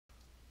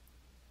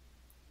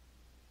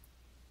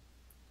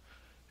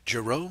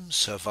Girolamo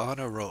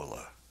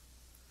Savonarola,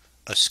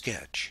 a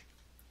sketch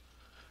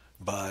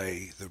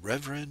by the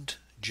Reverend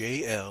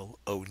J.L.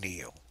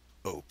 O'Neill,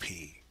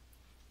 O.P.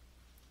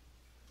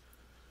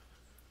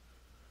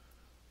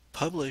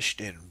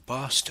 Published in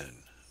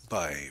Boston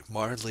by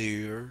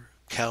Marlier,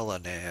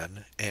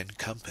 Callanan and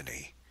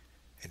Company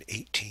in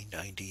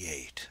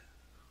 1898.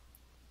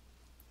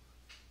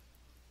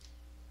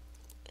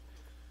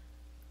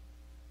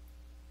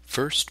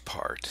 First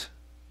part.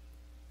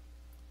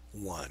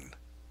 1.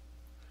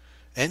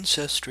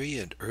 Ancestry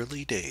and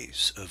Early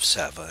Days of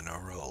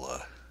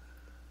Savonarola.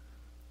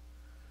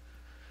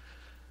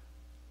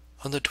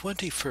 On the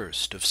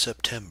 21st of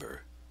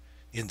September,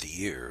 in the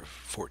year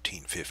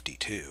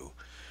 1452,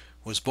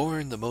 was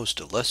born the most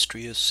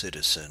illustrious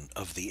citizen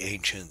of the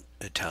ancient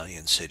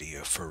Italian city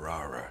of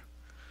Ferrara,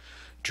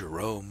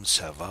 Girolamo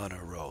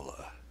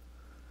Savonarola.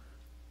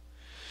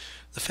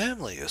 The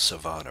family of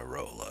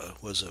Savonarola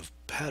was of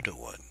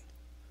Paduan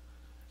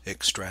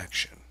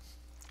extraction.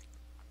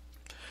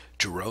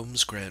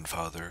 Jerome's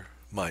grandfather,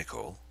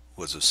 Michael,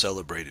 was a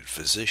celebrated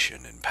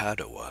physician in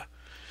Padua,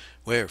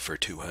 where for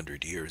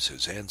 200 years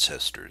his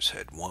ancestors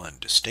had won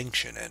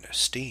distinction and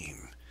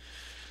esteem.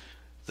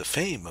 The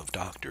fame of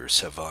Dr.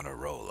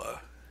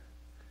 Savonarola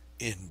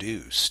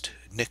induced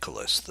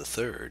Nicholas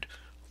III,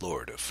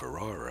 Lord of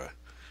Ferrara,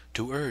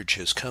 to urge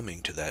his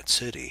coming to that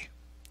city.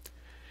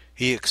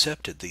 He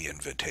accepted the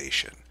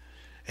invitation,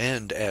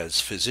 and as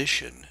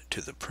physician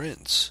to the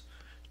prince,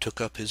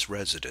 took up his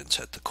residence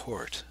at the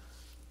court.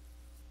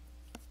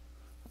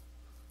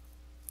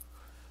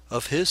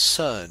 Of his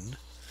son,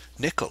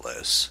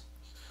 Nicholas,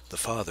 the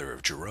father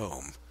of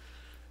Jerome,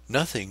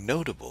 nothing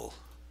notable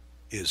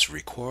is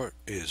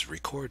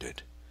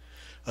recorded.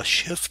 A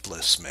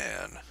shiftless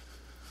man,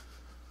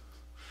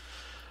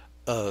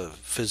 a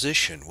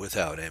physician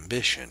without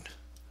ambition,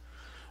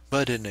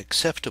 but an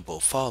acceptable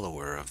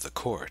follower of the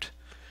court,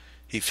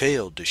 he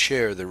failed to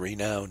share the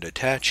renown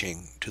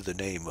attaching to the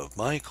name of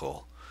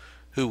Michael,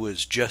 who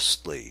was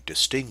justly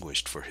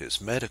distinguished for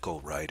his medical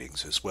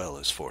writings as well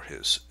as for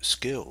his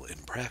skill in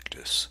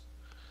practice.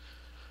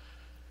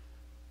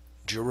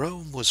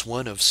 Jerome was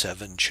one of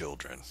 7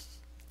 children.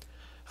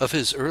 Of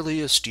his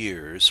earliest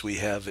years we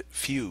have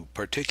few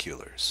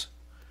particulars.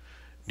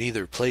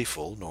 Neither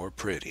playful nor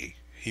pretty,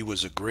 he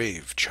was a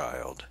grave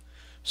child,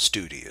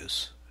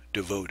 studious,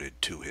 devoted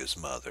to his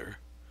mother.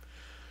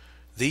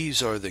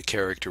 These are the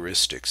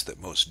characteristics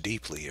that most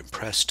deeply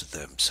impressed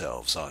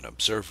themselves on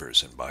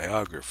observers and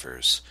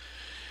biographers,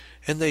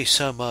 and they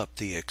sum up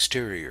the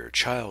exterior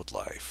child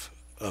life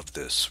of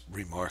this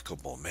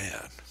remarkable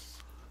man.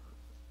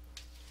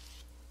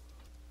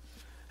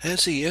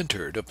 As he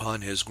entered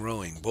upon his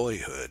growing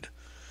boyhood,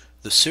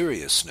 the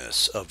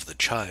seriousness of the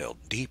child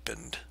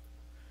deepened.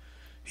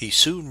 He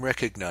soon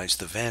recognized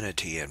the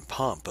vanity and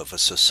pomp of a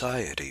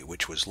society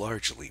which was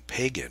largely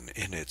pagan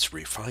in its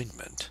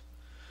refinement.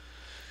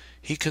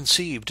 He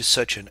conceived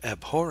such an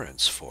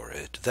abhorrence for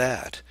it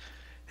that,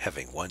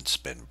 having once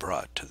been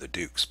brought to the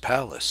Duke's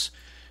palace,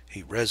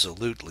 he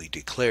resolutely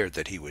declared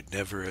that he would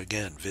never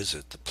again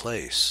visit the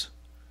place.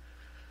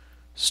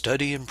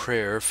 Study and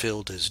prayer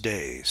filled his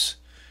days,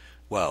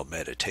 while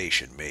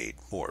meditation made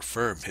more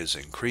firm his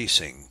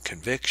increasing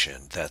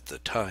conviction that the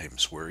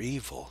times were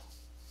evil.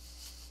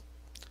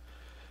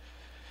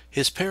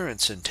 His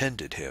parents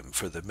intended him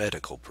for the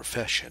medical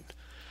profession,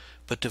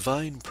 but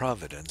divine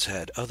providence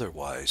had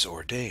otherwise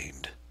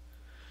ordained.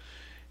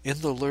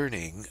 In the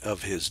learning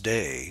of his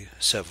day,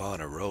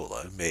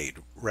 Savonarola made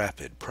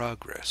rapid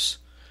progress.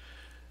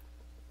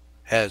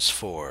 As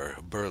for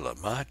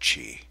Girolamo,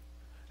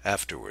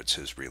 afterwards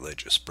his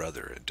religious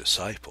brother and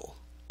disciple,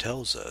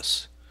 tells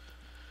us,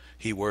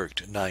 he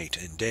worked night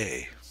and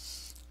day.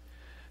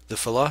 The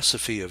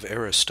philosophy of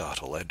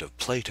Aristotle and of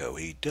Plato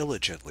he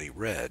diligently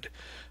read,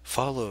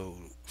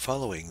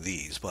 following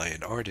these by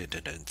an ardent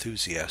and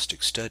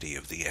enthusiastic study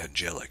of the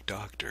angelic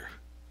doctor.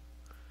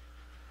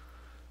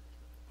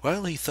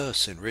 While he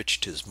thus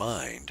enriched his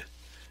mind,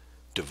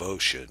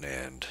 devotion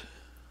and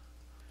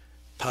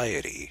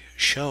piety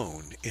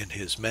shone in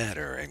his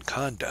manner and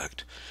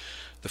conduct,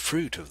 the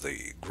fruit of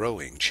the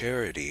growing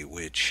charity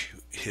which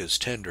his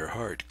tender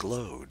heart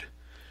glowed.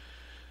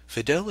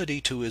 Fidelity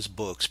to his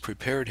books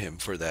prepared him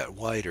for that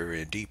wider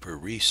and deeper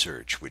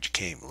research which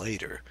came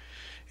later,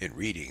 in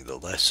reading the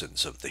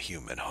lessons of the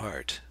human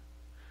heart.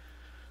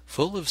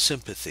 Full of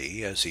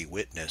sympathy as he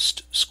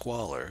witnessed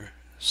squalor,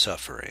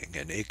 suffering,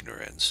 and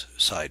ignorance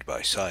side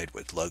by side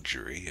with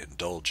luxury,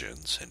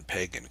 indulgence, and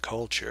pagan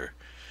culture,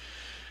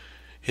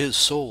 his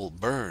soul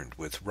burned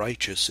with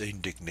righteous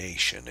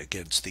indignation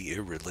against the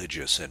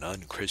irreligious and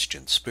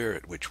unchristian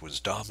spirit which was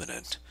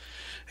dominant,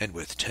 and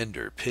with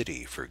tender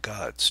pity for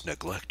God's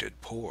neglected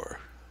poor.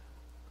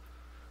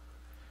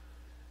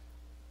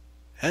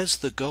 As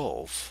the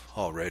gulf,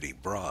 already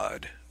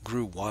broad,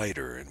 grew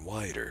wider and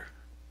wider,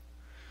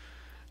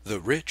 the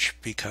rich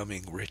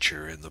becoming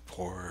richer and the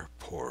poor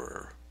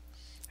poorer,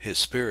 his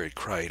spirit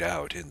cried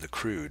out in the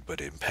crude but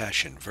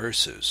impassioned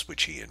verses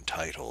which he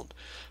entitled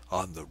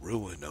On the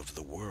Ruin of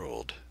the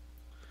World.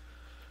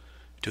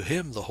 To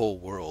him the whole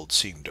world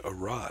seemed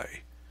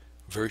awry,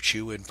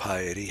 virtue and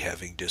piety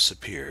having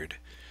disappeared,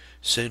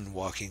 sin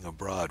walking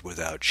abroad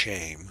without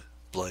shame,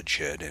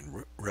 bloodshed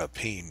and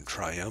rapine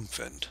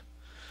triumphant,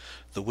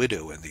 the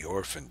widow and the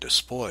orphan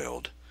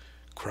despoiled,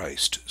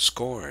 Christ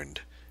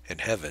scorned,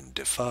 and heaven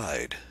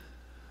defied.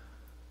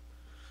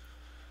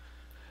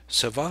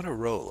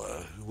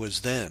 Savonarola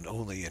was then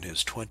only in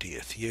his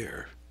 20th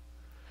year.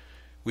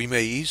 We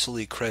may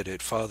easily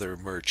credit Father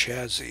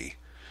Merchazzi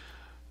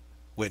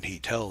when he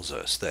tells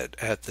us that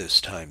at this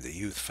time the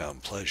youth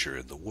found pleasure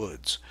in the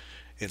woods,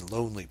 in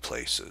lonely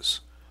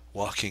places,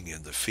 walking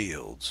in the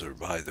fields or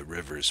by the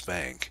river's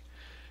bank,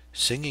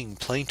 singing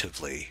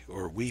plaintively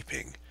or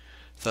weeping,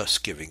 thus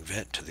giving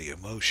vent to the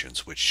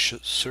emotions which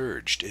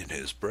surged in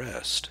his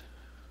breast.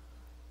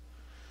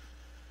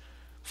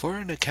 For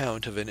an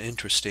account of an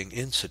interesting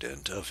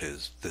incident of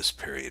this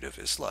period of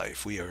his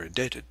life, we are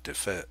indebted to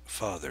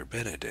Father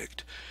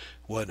Benedict,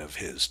 one of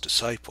his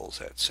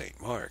disciples at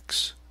St.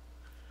 Mark's,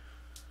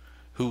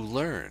 who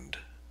learned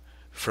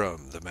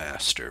from the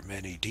master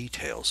many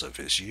details of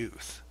his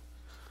youth.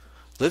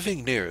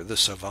 Living near the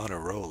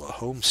Savonarola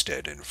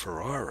homestead in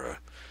Ferrara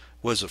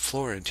was a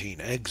Florentine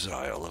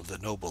exile of the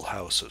noble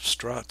house of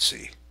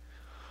Strozzi,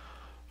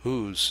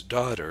 whose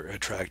daughter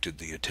attracted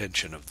the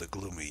attention of the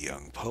gloomy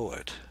young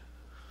poet.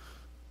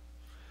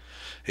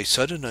 A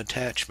sudden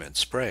attachment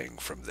sprang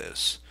from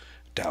this,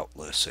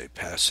 doubtless a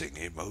passing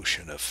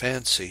emotion of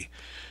fancy,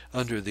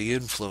 under the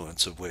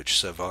influence of which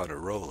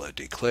Savonarola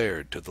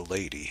declared to the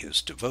lady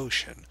his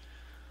devotion.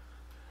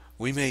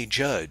 We may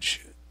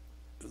judge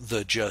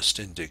the just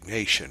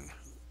indignation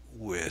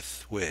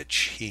with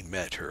which he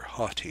met her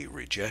haughty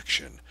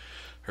rejection,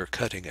 her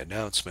cutting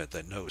announcement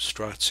that no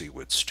Strozzi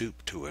would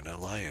stoop to an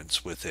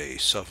alliance with a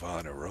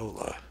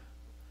Savonarola.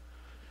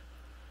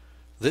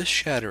 This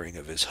shattering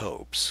of his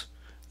hopes,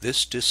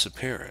 this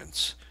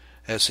disappearance,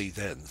 as he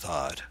then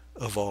thought,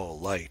 of all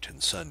light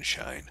and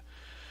sunshine,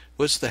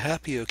 was the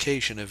happy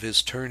occasion of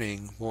his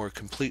turning more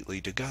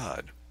completely to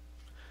God.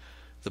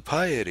 The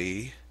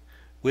piety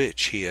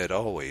which he had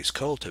always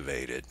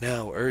cultivated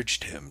now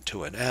urged him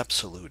to an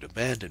absolute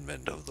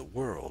abandonment of the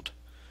world.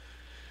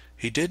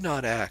 He did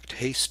not act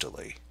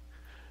hastily,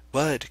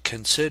 but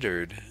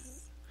considered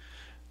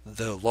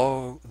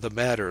the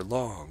matter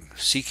long,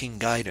 seeking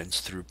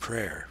guidance through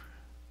prayer.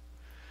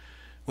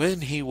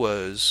 When he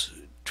was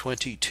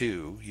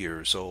 22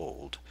 years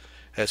old,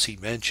 as he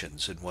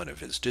mentions in one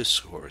of his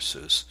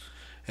discourses,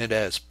 and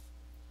as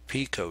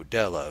Pico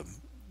della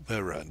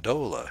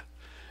Mirandola,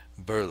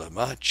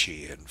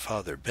 Berlamacci, and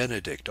Father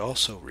Benedict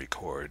also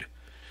record,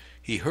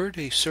 he heard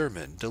a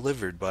sermon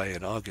delivered by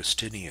an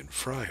Augustinian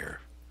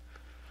friar.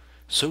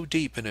 So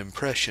deep an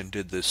impression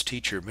did this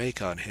teacher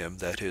make on him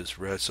that his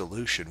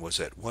resolution was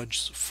at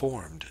once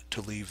formed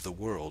to leave the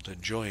world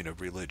and join a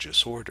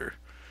religious order.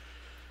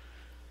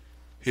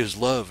 His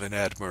love and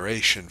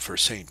admiration for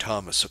St.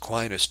 Thomas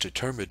Aquinas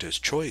determined his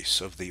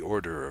choice of the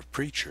order of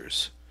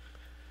preachers.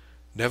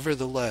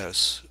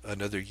 Nevertheless,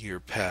 another year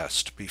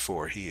passed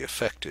before he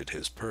effected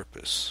his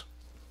purpose.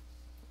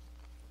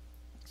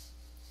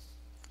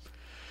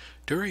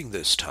 During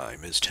this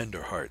time his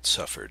tender heart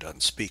suffered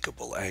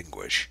unspeakable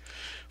anguish,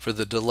 for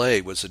the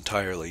delay was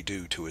entirely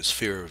due to his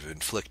fear of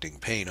inflicting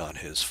pain on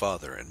his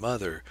father and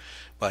mother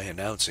by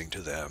announcing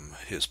to them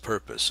his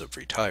purpose of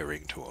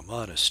retiring to a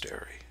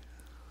monastery.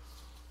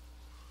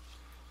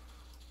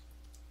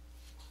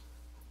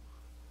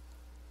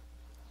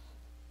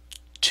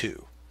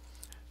 2.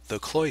 The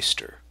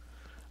cloister,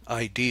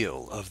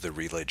 ideal of the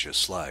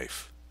religious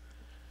life,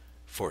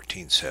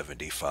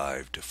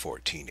 1475 to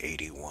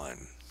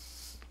 1481.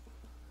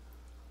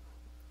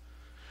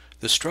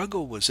 The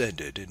struggle was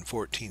ended in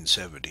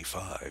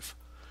 1475.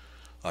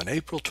 On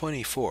April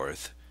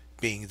 24th,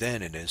 being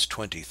then in his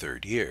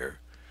 23rd year,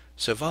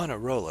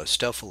 Savonarola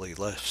stealthily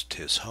left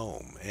his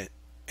home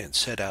and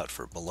set out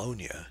for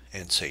Bologna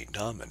and St.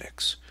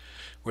 Dominic's,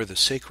 where the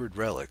sacred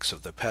relics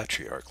of the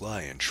patriarch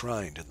lie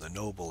enshrined in the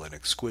noble and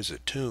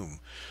exquisite tomb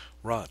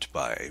wrought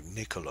by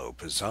Niccolo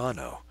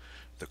Pisano,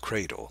 the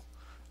cradle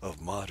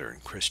of modern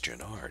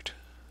Christian art.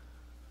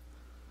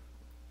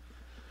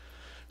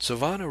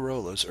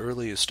 Savonarola's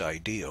earliest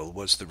ideal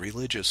was the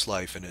religious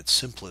life in its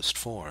simplest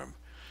form,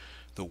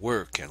 the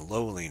work and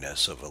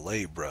lowliness of a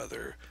lay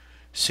brother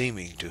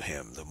seeming to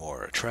him the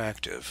more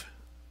attractive.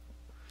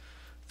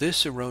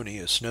 This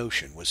erroneous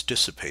notion was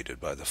dissipated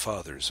by the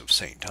fathers of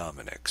St.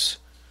 Dominic's,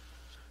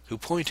 who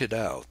pointed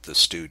out the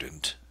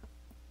student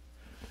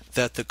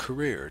that the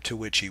career to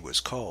which he was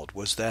called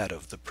was that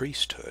of the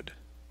priesthood.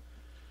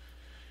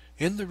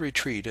 In the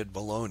retreat at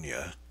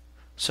Bologna,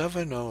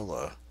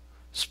 Savonarola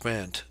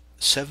spent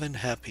 7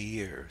 happy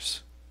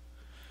years.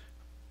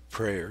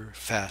 Prayer,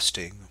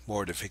 fasting,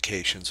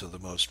 mortifications of the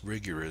most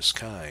rigorous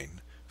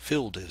kind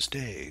filled his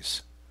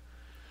days.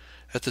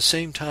 At the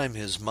same time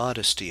his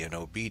modesty and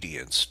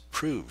obedience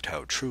proved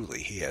how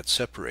truly he had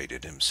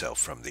separated himself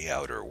from the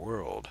outer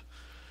world.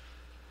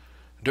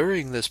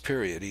 During this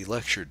period he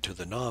lectured to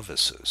the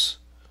novices,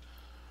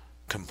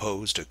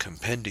 composed a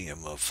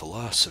compendium of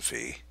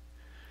philosophy,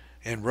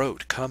 and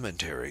wrote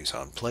commentaries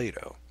on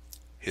Plato,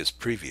 his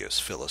previous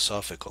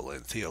philosophical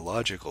and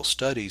theological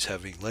studies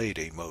having laid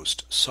a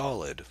most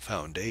solid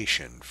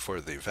foundation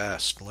for the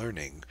vast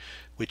learning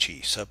which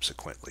he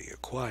subsequently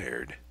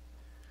acquired.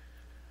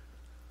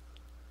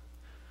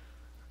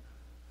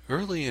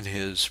 Early in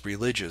his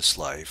religious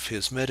life,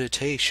 his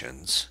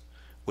meditations,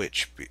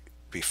 which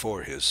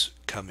before his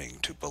coming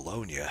to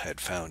Bologna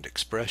had found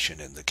expression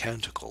in the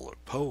canticle or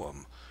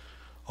poem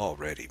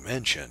already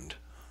mentioned,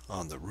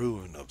 on the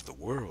ruin of the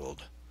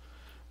world,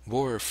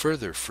 bore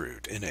further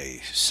fruit in a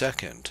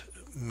second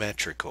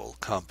metrical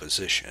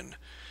composition,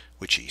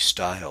 which he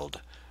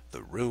styled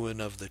The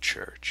Ruin of the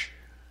Church.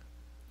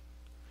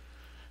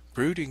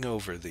 Brooding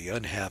over the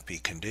unhappy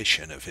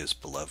condition of his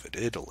beloved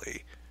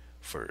Italy,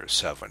 for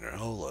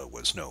Savonarola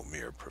was no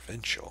mere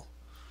provincial,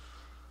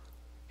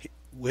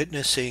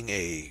 witnessing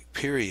a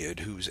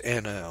period whose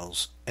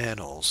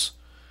annals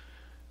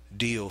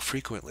deal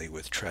frequently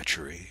with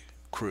treachery,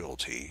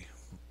 cruelty,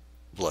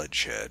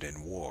 bloodshed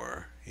in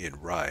war, in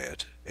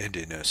riot, and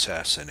in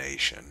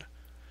assassination.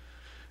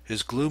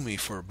 His gloomy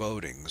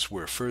forebodings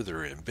were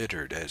further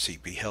embittered as he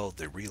beheld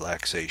the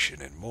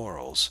relaxation in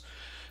morals,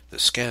 the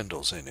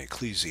scandals in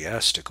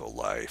ecclesiastical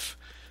life,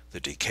 the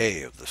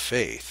decay of the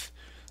faith,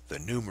 the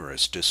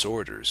numerous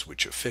disorders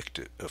which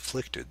afflicted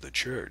the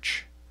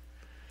Church.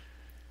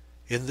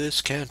 In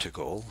this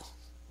canticle,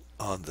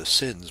 on the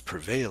sins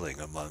prevailing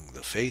among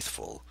the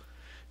faithful,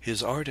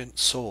 his ardent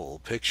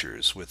soul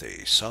pictures with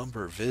a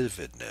somber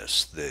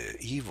vividness the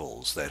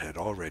evils that had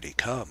already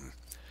come,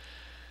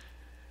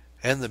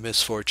 and the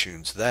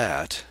misfortunes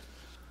that,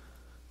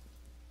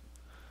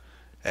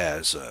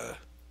 as a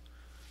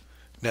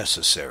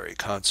necessary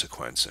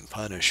consequence and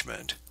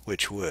punishment,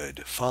 which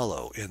would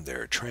follow in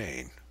their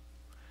train.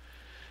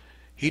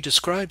 He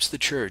describes the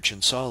Church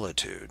in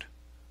solitude,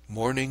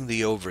 mourning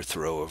the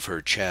overthrow of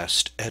her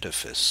chaste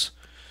edifice,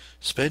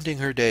 spending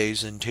her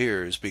days in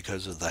tears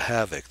because of the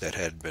havoc that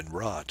had been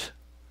wrought.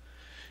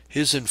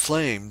 His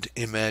inflamed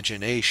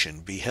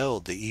imagination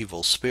beheld the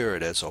evil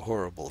spirit as a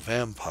horrible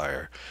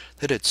vampire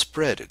that had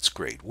spread its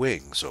great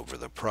wings over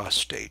the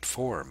prostrate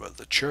form of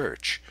the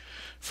Church,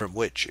 from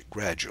which it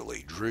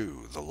gradually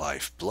drew the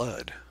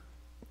life-blood.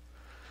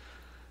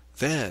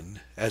 Then,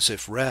 as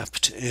if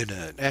wrapped in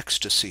an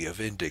ecstasy of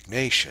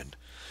indignation,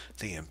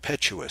 the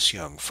impetuous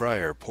young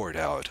friar poured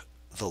out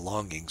the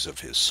longings of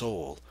his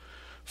soul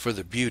for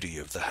the beauty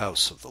of the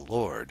house of the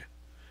Lord,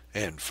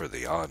 and for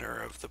the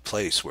honor of the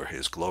place where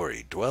his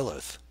glory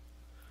dwelleth.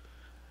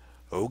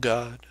 O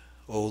God,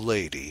 O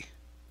Lady,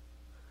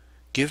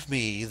 give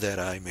me that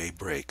I may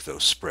break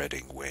those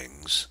spreading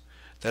wings,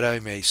 that I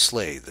may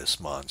slay this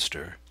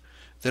monster,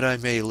 that I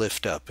may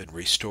lift up and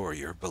restore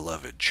your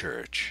beloved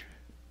Church.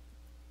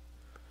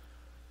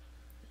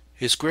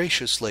 His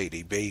gracious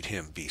lady bade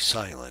him be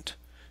silent,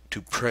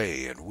 to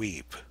pray and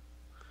weep.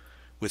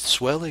 With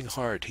swelling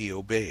heart he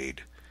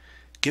obeyed,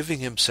 giving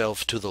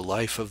himself to the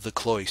life of the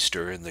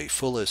cloister in the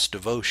fullest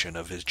devotion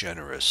of his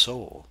generous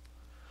soul.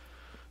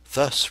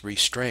 Thus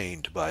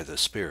restrained by the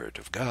Spirit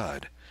of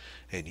God,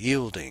 and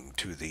yielding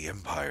to the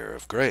empire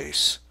of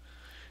grace,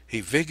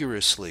 he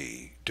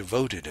vigorously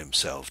devoted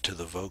himself to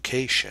the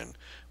vocation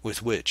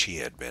with which he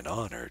had been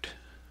honored.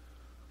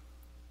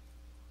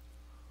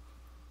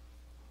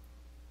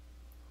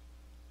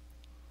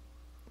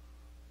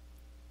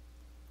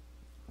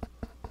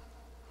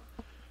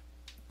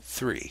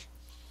 (3)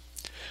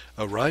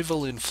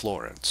 Arrival in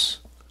Florence,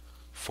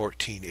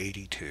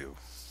 1482.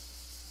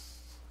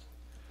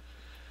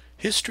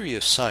 History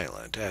is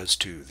silent as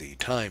to the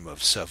time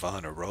of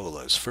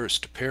Savonarola's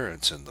first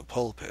appearance in the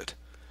pulpit.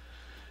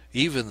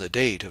 Even the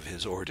date of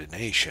his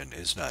ordination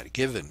is not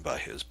given by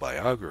his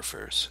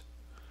biographers.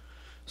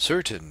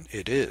 Certain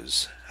it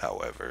is,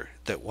 however,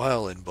 that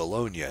while in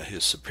Bologna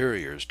his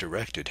superiors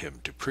directed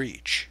him to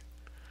preach.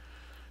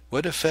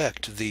 What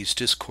effect these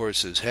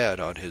discourses had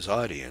on his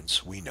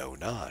audience we know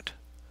not.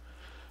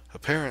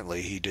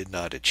 Apparently he did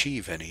not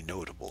achieve any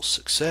notable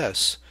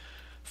success,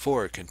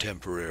 for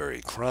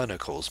contemporary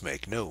chronicles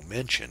make no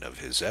mention of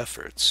his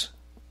efforts.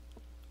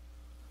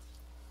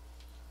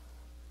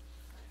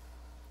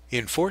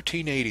 In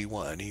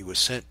 1481 he was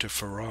sent to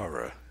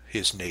Ferrara,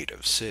 his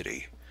native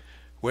city,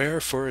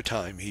 where for a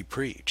time he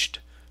preached,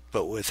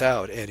 but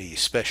without any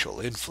special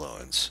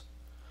influence.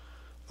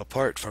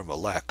 Apart from a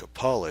lack of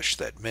polish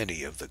that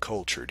many of the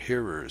cultured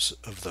hearers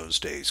of those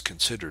days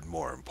considered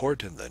more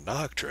important than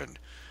doctrine,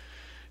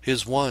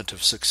 his want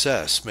of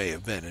success may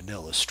have been an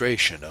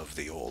illustration of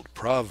the old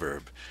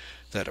proverb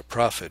that a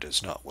prophet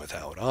is not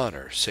without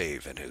honor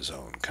save in his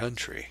own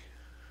country.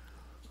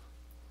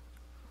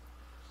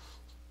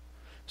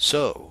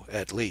 So,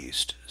 at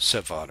least,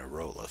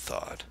 Savonarola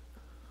thought.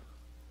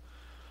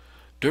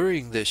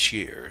 During this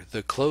year,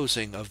 the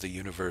closing of the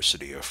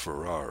University of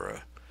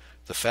Ferrara,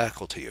 the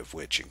faculty of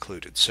which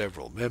included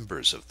several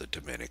members of the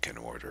Dominican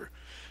order,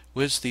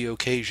 was the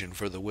occasion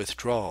for the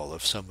withdrawal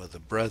of some of the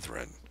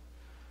brethren.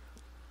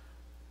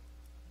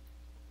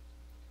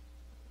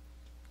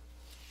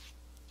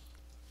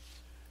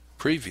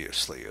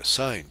 Previously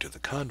assigned to the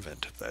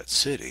convent of that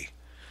city.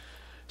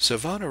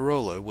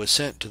 Savonarola was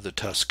sent to the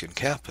Tuscan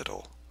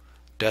capital,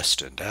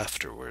 destined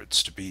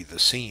afterwards to be the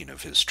scene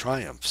of his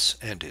triumphs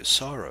and his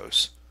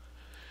sorrows.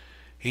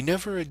 He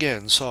never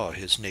again saw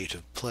his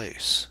native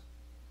place.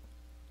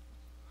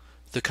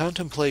 The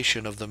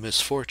contemplation of the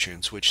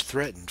misfortunes which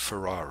threatened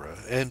Ferrara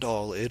and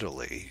all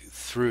Italy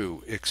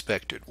through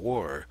expected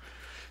war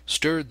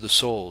stirred the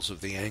souls of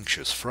the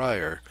anxious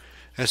friar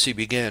as he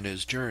began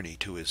his journey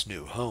to his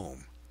new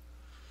home.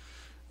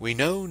 We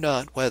know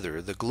not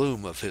whether the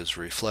gloom of his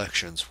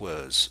reflections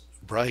was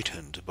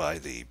brightened by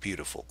the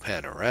beautiful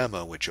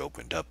panorama which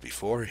opened up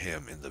before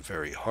him in the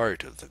very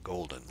heart of the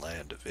golden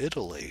land of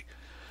Italy,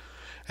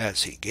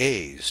 as he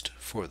gazed,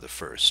 for the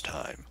first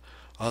time,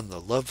 on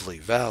the lovely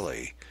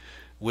valley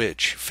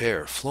which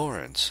fair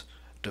Florence,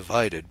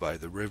 divided by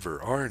the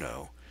river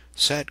Arno,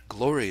 sat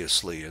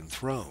gloriously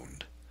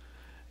enthroned,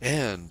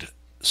 and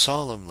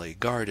solemnly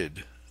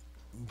guarded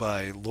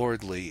by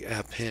lordly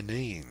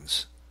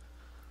Apennines.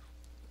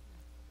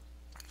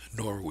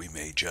 Nor we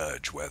may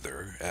judge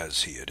whether,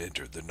 as he had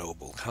entered the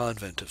noble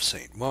convent of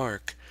St.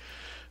 Mark,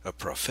 a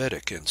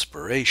prophetic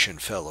inspiration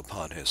fell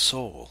upon his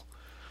soul,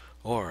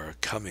 or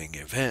coming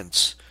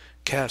events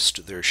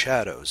cast their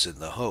shadows in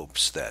the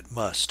hopes that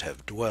must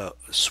have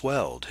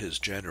swelled his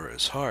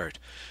generous heart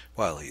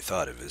while he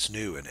thought of his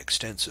new and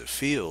extensive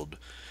field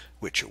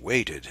which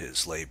awaited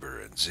his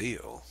labor and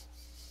zeal.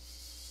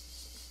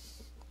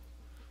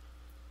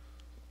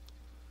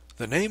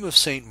 The name of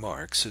St.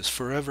 Mark's is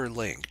forever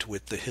linked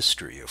with the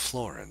history of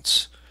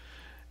Florence,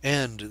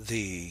 and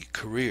the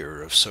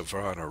career of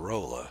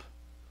Savonarola,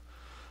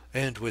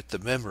 and with the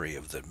memory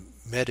of the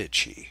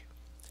Medici,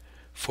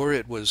 for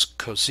it was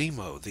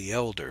Cosimo the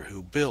Elder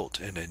who built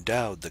and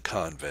endowed the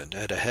convent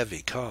at a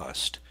heavy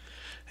cost,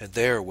 and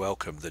there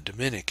welcomed the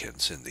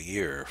Dominicans in the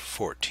year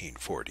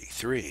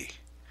 1443.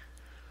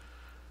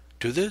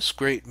 To this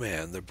great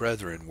man the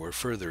brethren were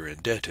further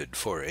indebted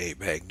for a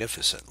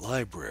magnificent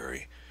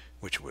library,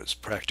 which was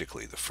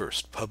practically the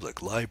first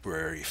public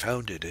library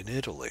founded in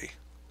Italy.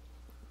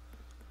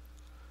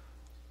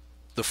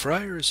 The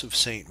friars of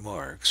St.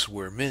 Mark's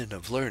were men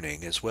of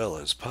learning as well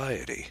as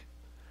piety,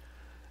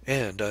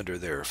 and under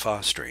their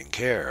fostering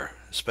care,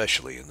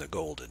 especially in the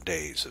golden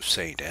days of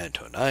St.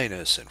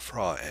 Antoninus and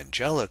Fra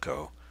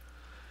Angelico,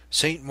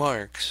 St.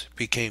 Mark's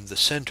became the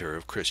center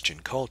of Christian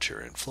culture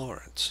in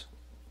Florence.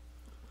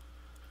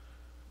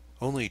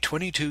 Only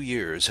 22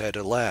 years had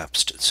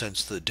elapsed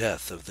since the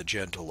death of the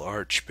gentle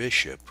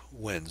archbishop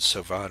when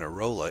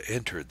Savonarola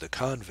entered the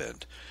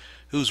convent,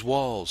 whose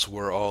walls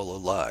were all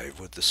alive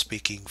with the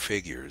speaking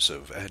figures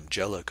of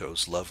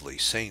Angelico's lovely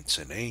saints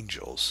and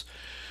angels,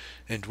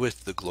 and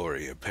with the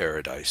glory of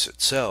paradise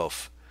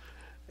itself,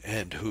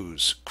 and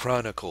whose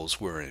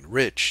chronicles were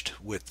enriched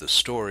with the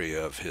story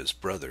of his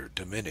brother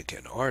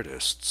Dominican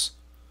artists.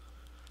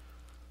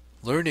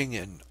 Learning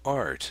in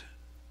art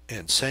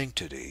and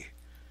sanctity,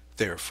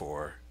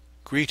 therefore,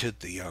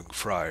 greeted the young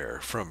friar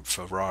from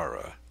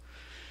Ferrara,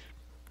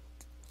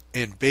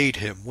 and bade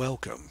him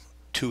welcome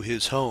to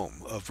his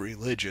home of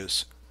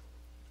religious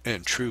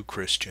and true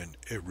Christian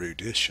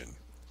erudition.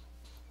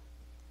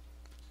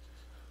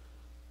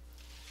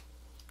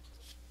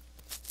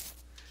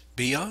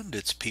 Beyond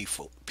its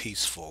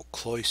peaceful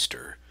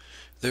cloister,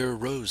 there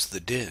arose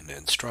the din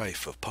and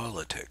strife of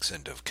politics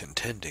and of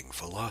contending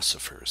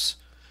philosophers.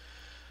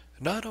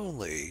 Not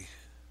only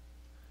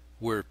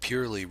were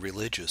purely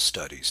religious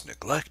studies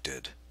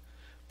neglected,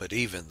 but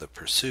even the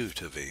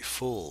pursuit of a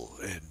full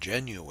and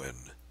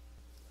genuine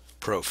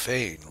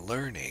profane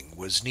learning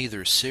was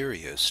neither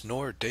serious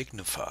nor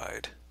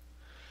dignified.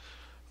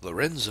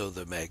 Lorenzo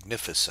the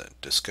Magnificent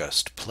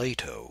discussed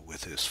Plato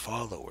with his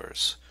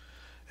followers,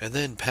 and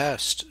then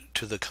passed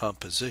to the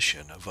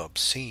composition of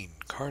obscene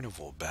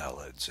carnival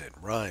ballads and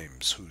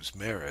rhymes whose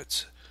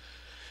merits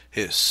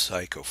his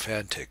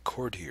sycophantic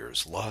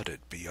courtiers lauded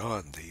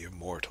beyond the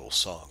immortal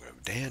song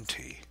of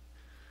Dante.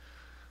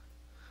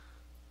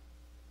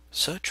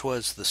 Such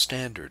was the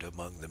standard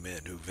among the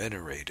men who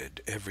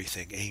venerated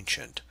everything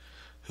ancient,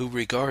 who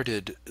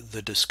regarded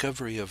the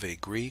discovery of a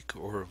Greek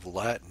or of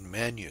Latin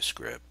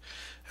manuscript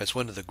as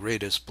one of the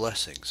greatest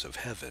blessings of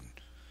heaven,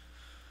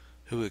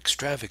 who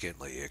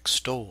extravagantly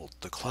extolled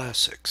the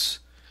classics,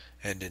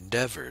 and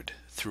endeavored,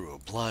 through a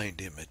blind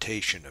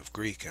imitation of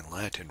Greek and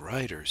Latin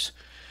writers,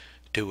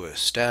 to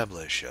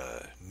establish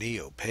a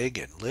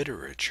neo-pagan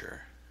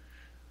literature.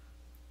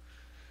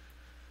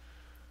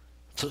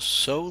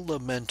 So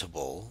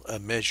lamentable a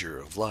measure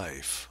of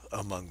life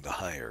among the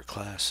higher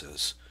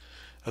classes,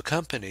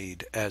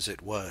 accompanied as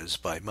it was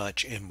by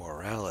much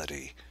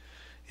immorality,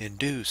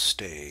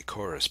 induced a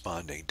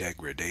corresponding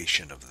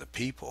degradation of the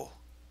people.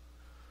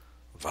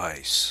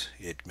 Vice,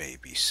 it may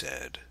be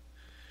said,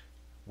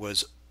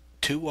 was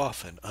too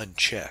often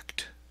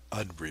unchecked,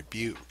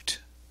 unrebuked.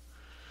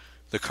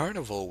 The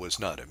carnival was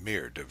not a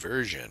mere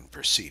diversion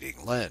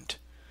preceding Lent.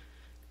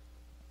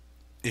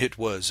 It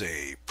was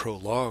a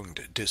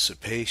prolonged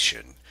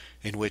dissipation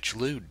in which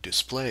lewd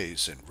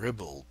displays and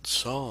ribald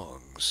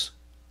songs,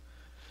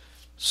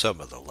 some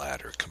of the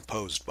latter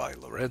composed by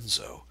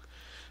Lorenzo,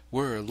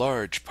 were a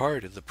large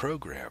part of the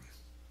program.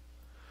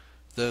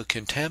 The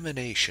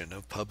contamination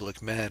of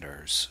public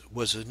manners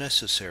was a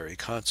necessary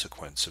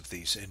consequence of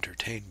these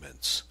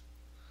entertainments.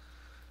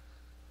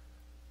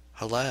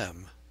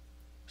 Hallam,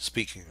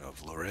 speaking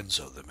of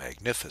Lorenzo the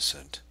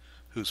Magnificent,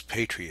 whose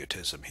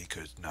patriotism he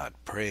could not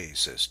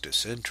praise as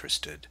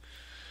disinterested,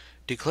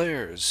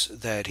 declares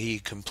that he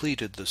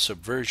completed the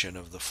subversion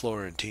of the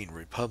Florentine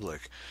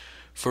Republic,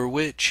 for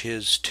which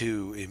his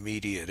two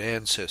immediate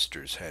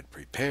ancestors had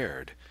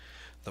prepared,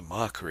 the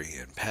mockery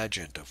and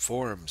pageant of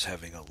forms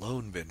having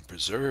alone been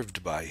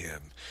preserved by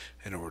him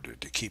in order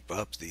to keep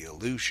up the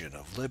illusion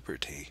of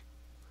liberty.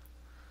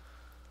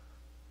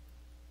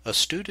 A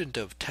student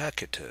of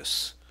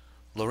Tacitus,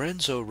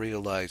 Lorenzo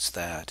realized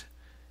that,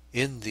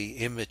 in the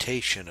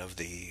imitation of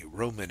the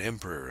Roman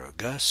Emperor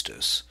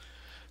Augustus,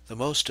 the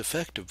most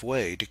effective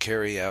way to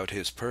carry out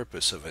his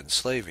purpose of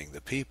enslaving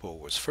the people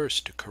was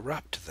first to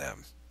corrupt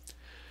them.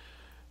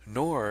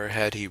 Nor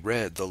had he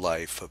read the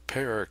life of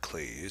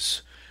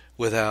Pericles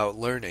without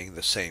learning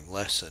the same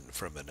lesson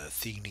from an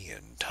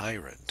Athenian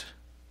tyrant.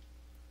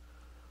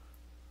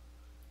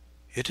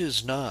 It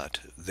is not,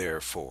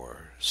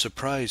 therefore,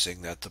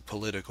 surprising that the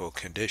political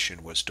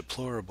condition was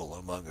deplorable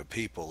among a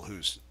people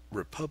whose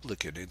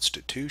republican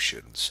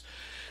institutions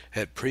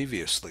had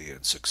previously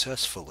and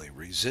successfully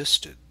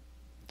resisted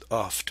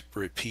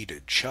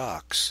oft-repeated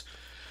shocks,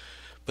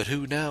 but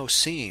who now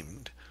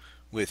seemed,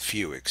 with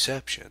few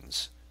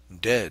exceptions,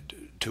 dead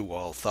to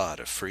all thought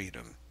of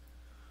freedom.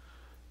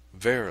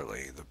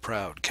 Verily, the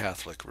proud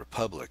Catholic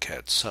Republic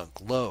had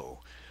sunk low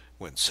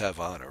when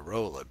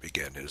Savonarola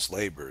began his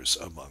labors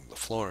among the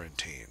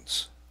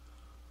Florentines.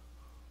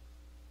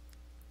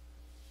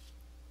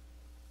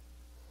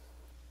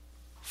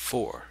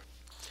 4.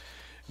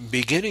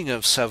 Beginning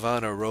of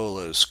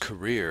Savonarola's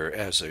career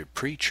as a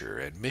preacher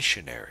and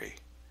missionary,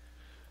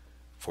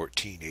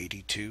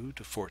 1482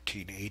 to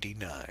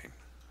 1489.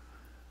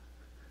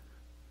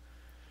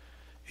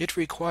 It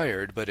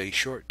required but a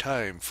short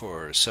time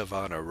for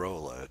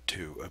Savonarola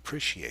to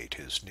appreciate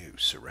his new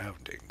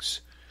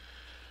surroundings.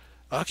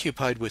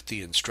 Occupied with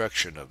the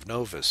instruction of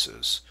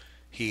novices,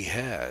 he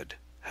had,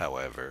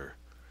 however,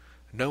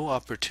 no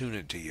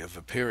opportunity of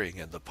appearing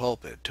in the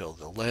pulpit till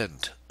the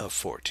Lent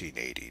of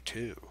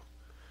 1482.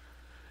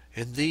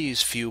 In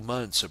these few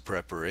months of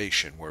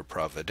preparation were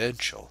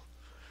providential.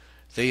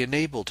 They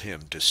enabled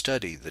him to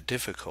study the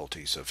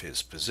difficulties of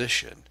his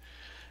position,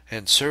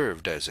 and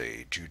served as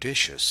a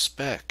judicious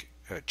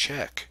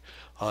check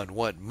on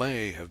what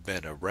may have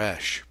been a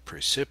rash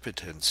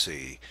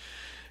precipitancy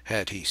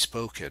had he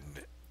spoken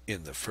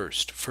in the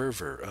first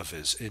fervor of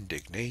his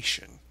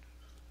indignation.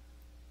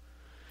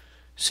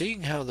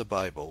 Seeing how the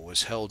Bible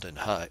was held in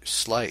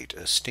slight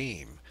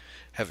esteem,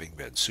 having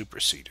been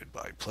superseded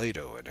by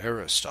Plato and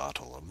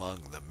Aristotle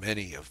among the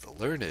many of the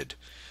learned,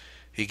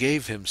 he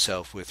gave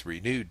himself with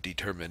renewed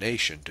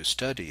determination to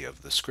study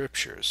of the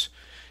Scriptures,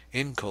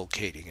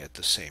 inculcating at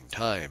the same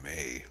time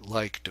a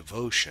like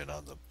devotion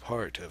on the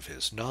part of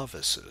his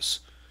novices.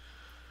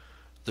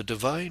 The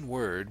divine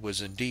word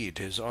was indeed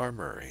his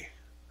armory.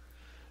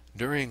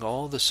 During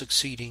all the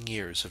succeeding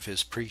years of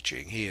his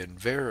preaching he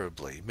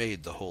invariably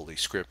made the Holy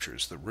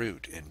Scriptures the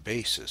root and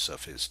basis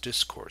of his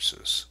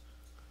discourses.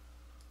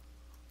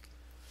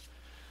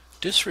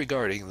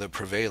 Disregarding the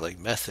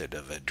prevailing method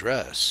of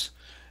address,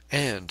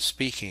 and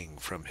speaking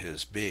from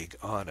his big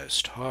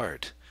honest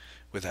heart,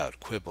 without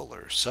quibble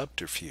or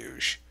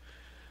subterfuge,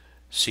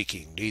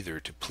 seeking neither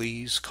to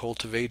please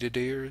cultivated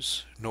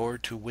ears nor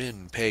to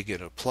win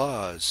pagan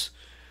applause,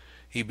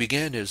 he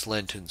began his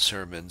Lenten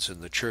sermons in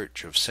the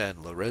church of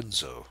San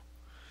Lorenzo.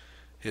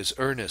 His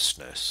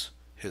earnestness,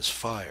 his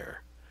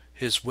fire,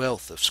 his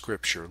wealth of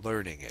Scripture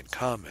learning and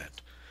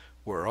comment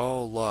were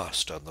all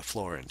lost on the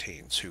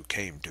Florentines who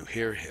came to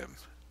hear him.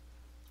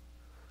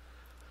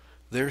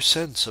 Their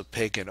sense of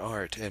pagan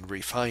art and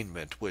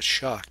refinement was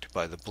shocked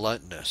by the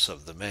bluntness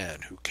of the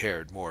man who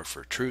cared more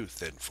for truth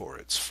than for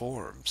its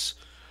forms.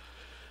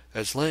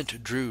 As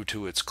Lent drew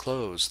to its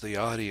close, the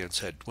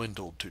audience had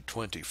dwindled to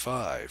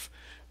 25,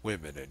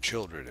 women and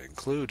children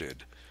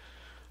included,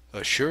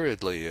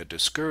 assuredly a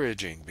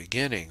discouraging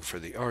beginning for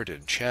the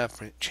ardent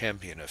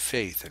champion of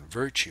faith and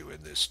virtue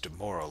in this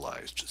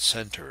demoralized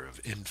center of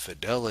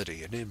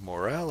infidelity and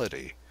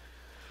immorality.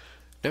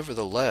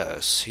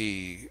 Nevertheless,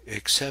 he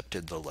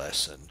accepted the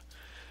lesson,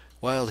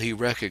 while he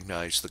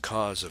recognized the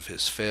cause of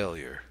his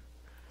failure,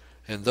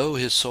 and though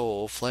his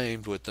soul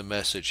flamed with the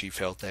message he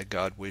felt that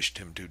God wished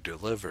him to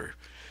deliver,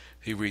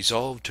 he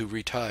resolved to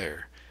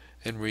retire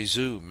and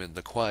resume in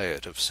the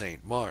quiet of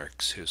St.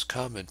 Mark's his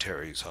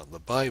commentaries on the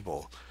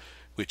Bible,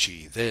 which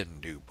he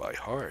then knew by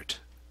heart.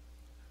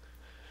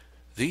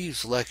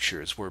 These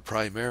lectures were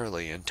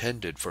primarily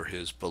intended for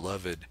his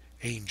beloved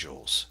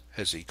angels,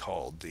 as he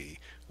called the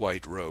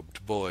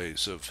white-robed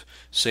boys of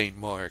St.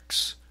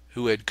 Mark's,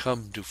 who had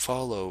come to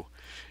follow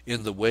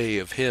in the way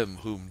of him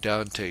whom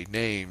Dante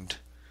named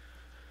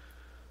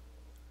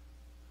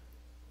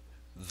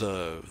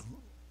the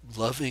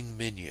loving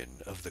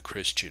minion of the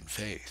Christian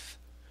faith,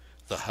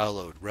 the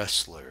hallowed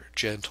wrestler,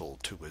 gentle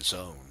to his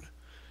own,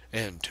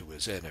 and to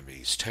his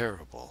enemies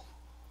terrible.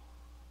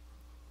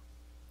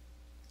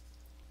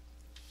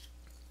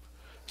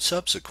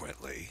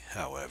 Subsequently,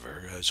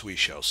 however, as we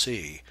shall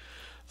see,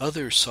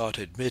 others sought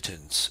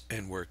admittance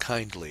and were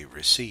kindly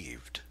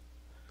received.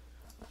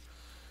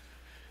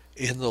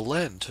 In the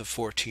Lent of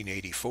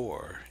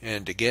 1484,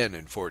 and again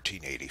in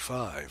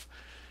 1485,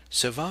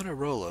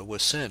 Savonarola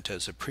was sent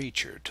as a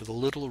preacher to the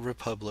little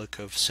republic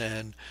of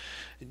San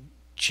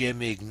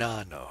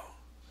Gimignano,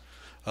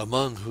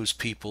 among whose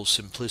people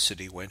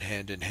simplicity went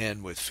hand in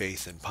hand with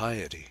faith and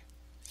piety.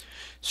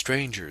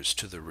 Strangers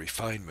to the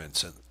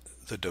refinements and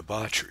the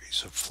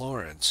debaucheries of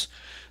Florence,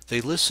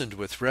 they listened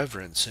with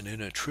reverence and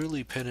in a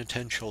truly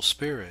penitential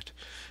spirit,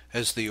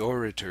 as the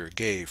orator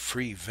gave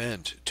free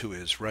vent to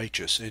his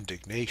righteous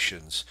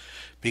indignations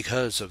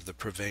because of the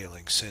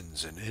prevailing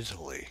sins in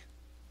Italy.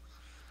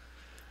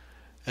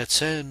 At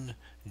San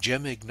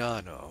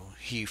Gimignano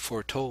he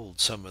foretold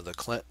some of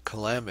the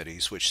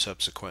calamities which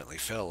subsequently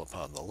fell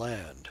upon the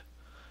land.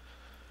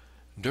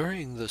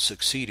 During the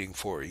succeeding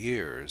 4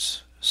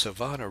 years,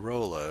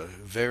 Savonarola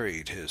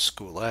varied his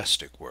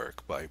scholastic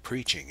work by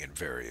preaching in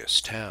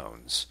various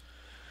towns.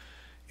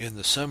 In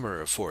the summer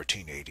of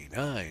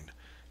 1489,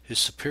 his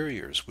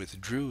superiors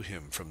withdrew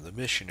him from the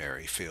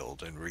missionary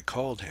field and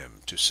recalled him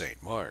to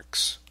St.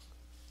 Mark's.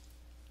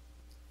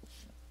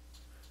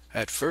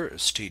 At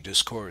first he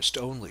discoursed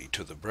only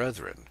to the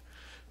brethren,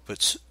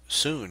 but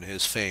soon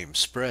his fame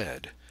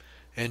spread,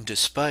 and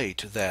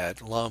despite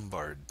that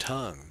Lombard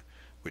tongue,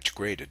 which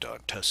grated on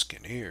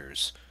Tuscan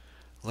ears,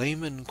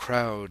 laymen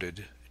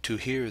crowded to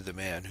hear the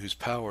man whose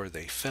power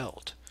they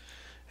felt,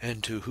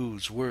 and to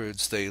whose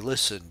words they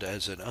listened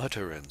as an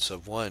utterance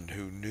of one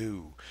who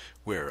knew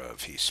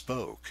whereof he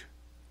spoke.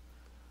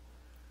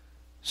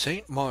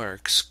 St.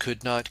 Mark's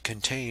could not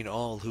contain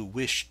all who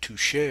wished to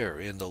share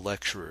in the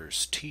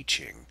lecturer's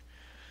teaching.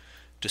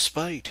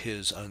 Despite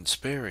his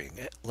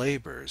unsparing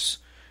labors,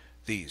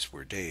 these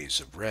were days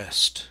of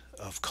rest,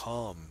 of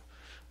calm,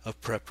 of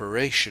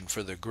preparation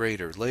for the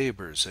greater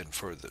labors and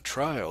for the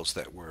trials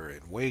that were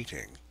in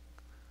waiting.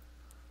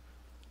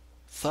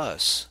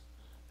 Thus,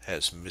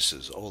 as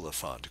Mrs.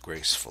 Oliphant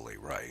gracefully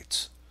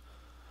writes,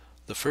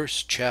 the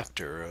first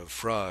chapter of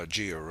Fra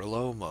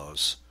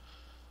Girolamo's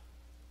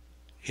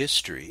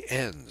history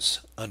ends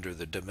under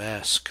the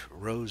damask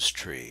rose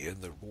tree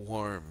in the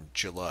warm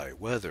July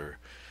weather,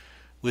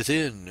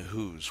 within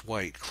whose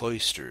white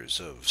cloisters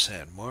of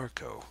San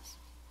Marco,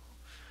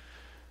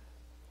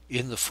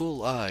 in the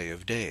full eye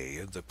of day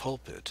in the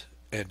pulpit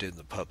and in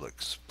the public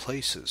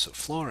places of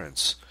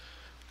Florence,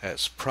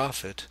 as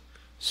prophet,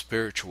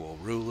 spiritual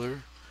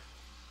ruler,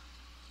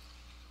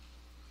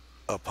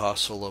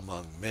 apostle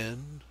among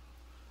men,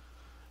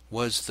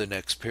 was the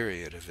next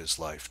period of his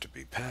life to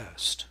be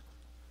passed.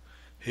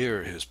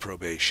 Here his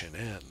probation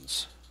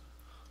ends.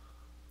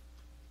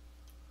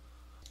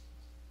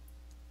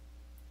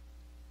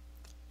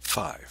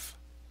 (5)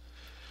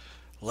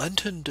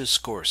 Lenten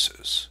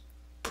Discourses,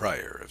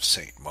 Prior of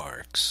St.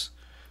 Mark's,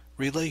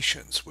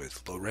 Relations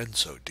with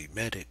Lorenzo de'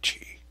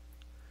 Medici,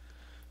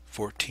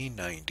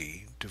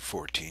 1490 to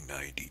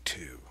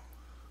 1492.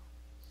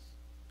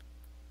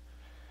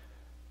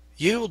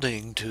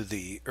 Yielding to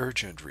the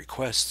urgent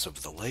requests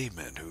of the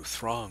laymen who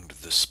thronged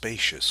the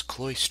spacious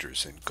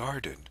cloisters and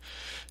garden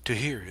to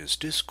hear his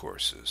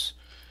discourses,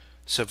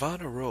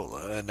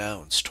 Savonarola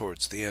announced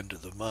towards the end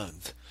of the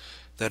month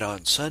that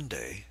on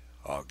Sunday,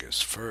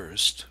 August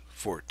 1st,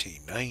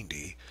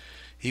 1490,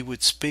 he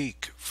would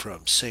speak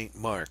from St.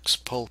 Mark's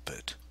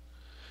pulpit,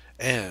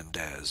 and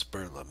as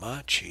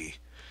Berlamacci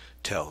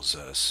tells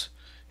us,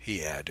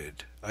 he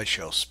added, "I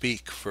shall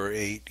speak for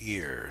 8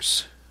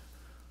 years."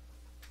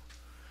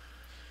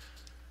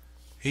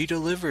 He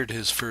delivered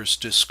his first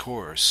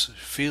discourse,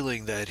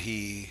 feeling that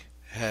he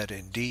had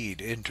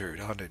indeed entered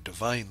on a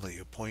divinely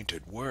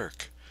appointed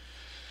work.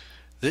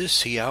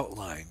 This he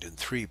outlined in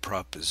 3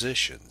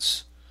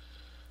 propositions,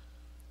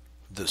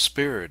 the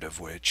spirit of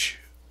which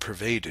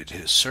pervaded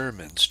his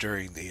sermons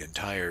during the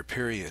entire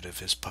period of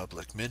his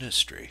public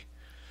ministry.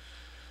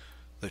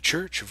 The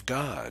Church of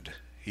God,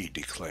 he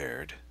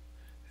declared,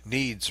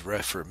 needs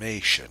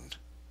reformation.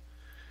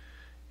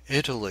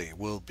 Italy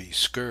will be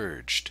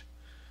scourged,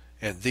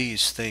 and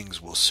these things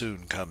will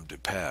soon come to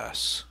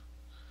pass.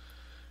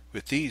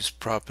 With these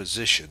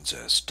propositions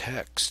as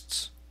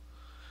texts,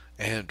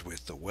 and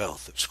with the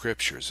wealth of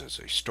scriptures as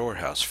a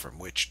storehouse from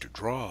which to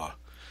draw,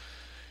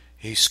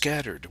 he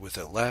scattered with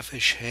a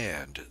lavish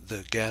hand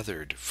the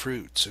gathered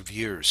fruits of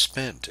years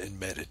spent in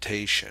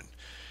meditation,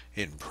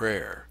 in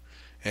prayer,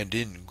 and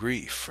in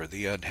grief for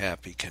the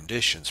unhappy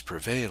conditions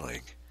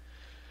prevailing.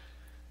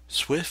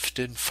 Swift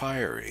and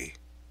fiery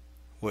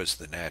was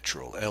the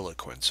natural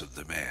eloquence of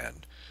the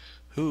man,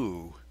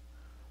 who,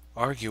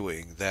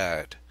 arguing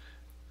that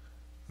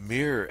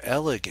mere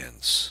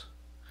elegance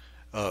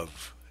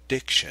of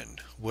diction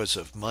was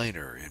of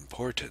minor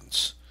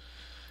importance,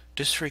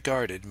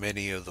 disregarded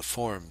many of the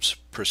forms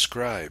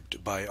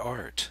prescribed by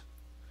art.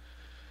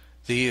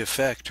 The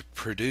effect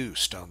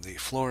produced on the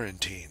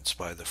Florentines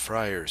by the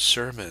friar's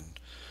sermon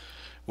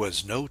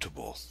was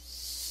notable.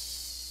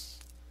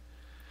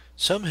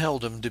 Some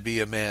held him to be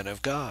a man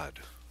of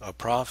God, a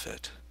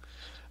prophet,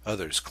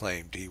 Others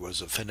claimed he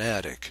was a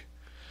fanatic,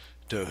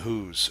 to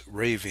whose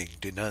raving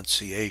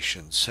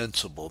denunciations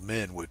sensible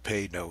men would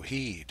pay no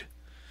heed.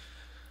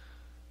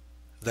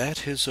 That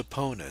his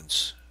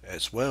opponents,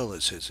 as well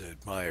as his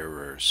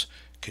admirers,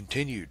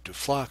 continued to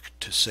flock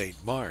to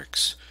St.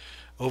 Mark's,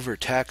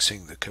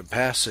 overtaxing the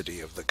capacity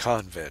of the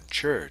convent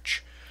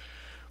church,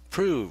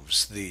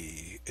 proves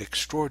the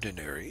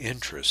extraordinary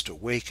interest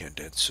awakened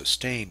and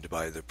sustained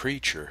by the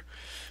preacher,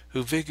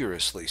 who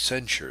vigorously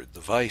censured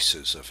the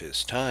vices of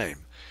his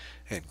time,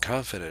 and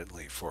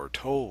confidently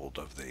foretold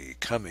of the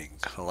coming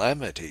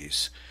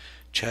calamities,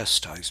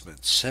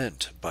 chastisements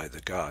sent by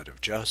the God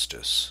of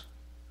justice.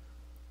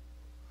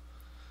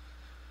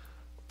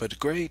 But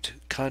great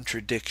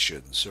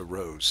contradictions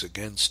arose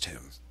against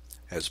him,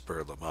 as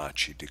Girolamo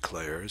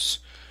declares,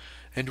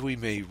 and we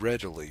may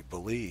readily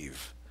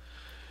believe.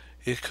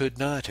 It could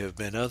not have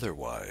been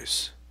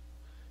otherwise.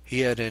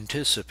 He had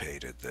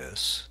anticipated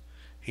this.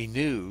 He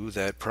knew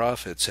that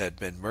prophets had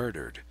been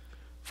murdered.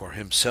 For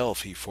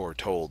himself he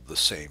foretold the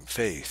same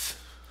faith.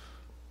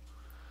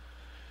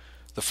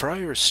 The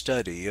friar's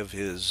study of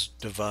his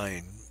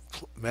divine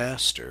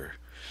master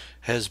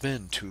has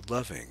been too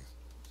loving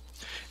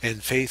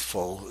and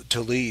faithful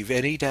to leave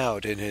any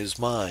doubt in his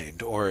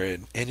mind or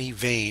in any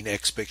vain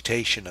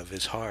expectation of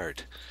his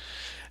heart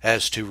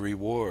as to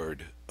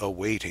reward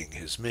awaiting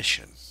his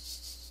mission.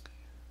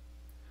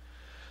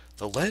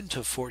 The Lent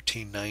of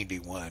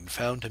 1491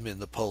 found him in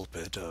the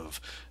pulpit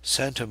of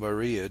Santa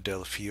Maria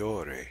del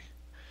Fiore,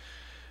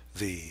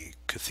 the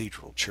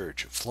Cathedral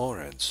Church of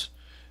Florence,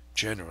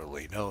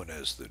 generally known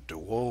as the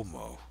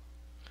Duomo,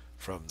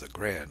 from the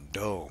grand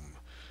dome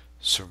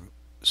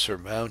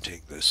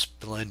surmounting the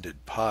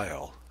splendid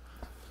pile.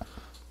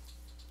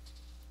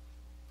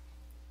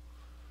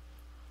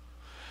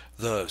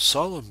 The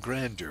solemn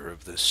grandeur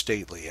of this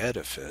stately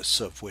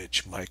edifice, of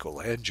which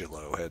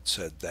Michelangelo had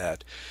said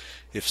that,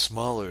 if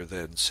smaller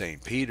than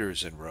St.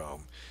 Peter's in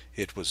Rome,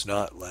 it was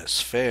not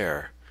less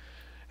fair,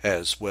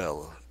 as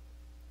well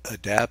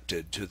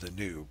adapted to the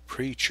new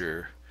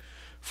preacher,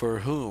 for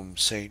whom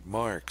St.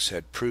 Mark's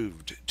had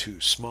proved too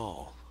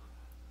small.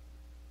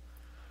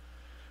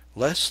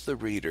 Lest the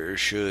reader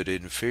should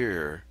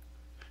infer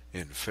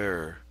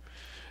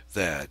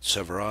that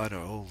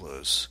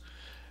Savonarola's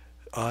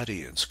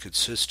audience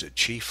consisted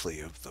chiefly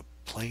of the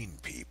plain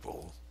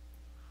people,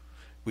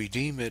 we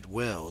deem it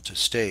well to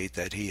state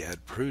that he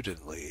had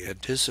prudently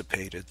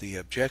anticipated the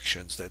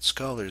objections that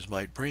scholars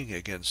might bring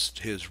against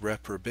his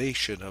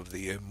reprobation of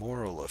the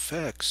immoral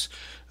effects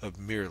of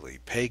merely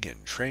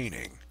pagan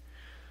training.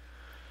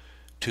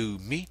 To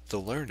meet the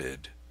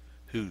learned,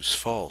 whose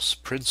false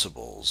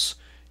principles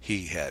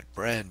he had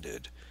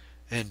branded,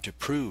 and to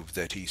prove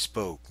that he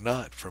spoke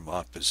not from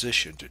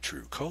opposition to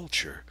true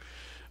culture,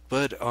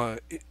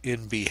 but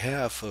in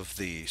behalf of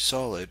the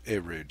solid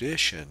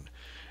erudition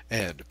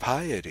and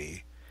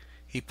piety,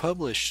 he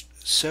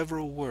published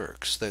several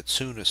works that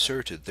soon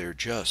asserted their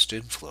just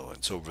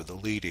influence over the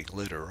leading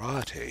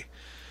literati,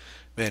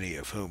 many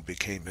of whom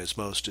became his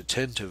most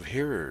attentive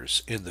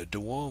hearers in the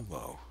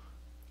Duomo.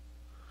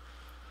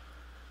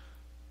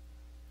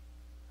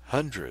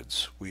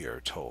 Hundreds, we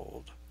are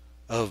told,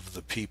 of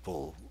the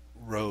people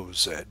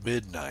rose at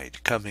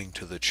midnight, coming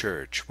to the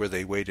church, where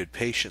they waited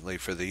patiently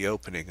for the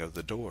opening of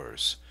the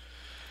doors.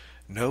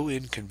 No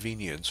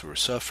inconvenience or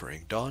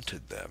suffering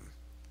daunted them.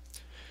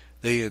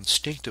 They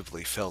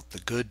instinctively felt the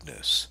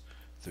goodness,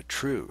 the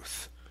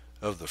truth,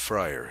 of the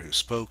friar who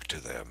spoke to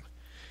them,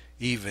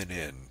 even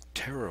in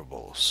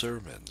terrible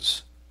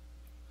sermons.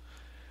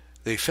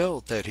 They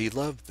felt that he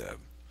loved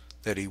them,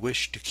 that he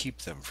wished to keep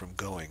them from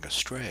going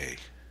astray.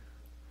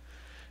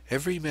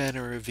 Every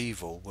manner of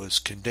evil was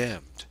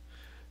condemned,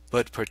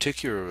 but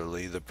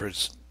particularly the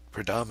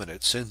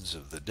predominant sins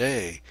of the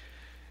day,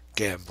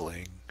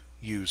 gambling,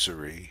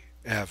 usury,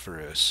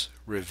 avarice,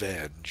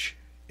 revenge,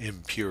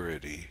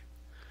 impurity.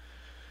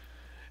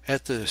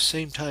 At the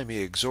same time he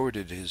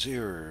exhorted his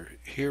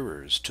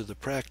hearers to the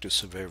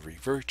practice of every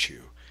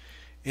virtue,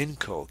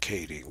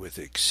 inculcating with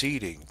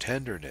exceeding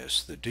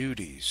tenderness the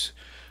duties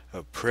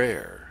of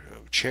prayer,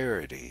 of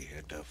charity,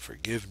 and of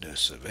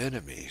forgiveness of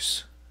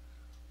enemies.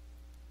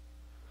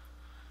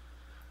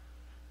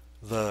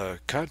 The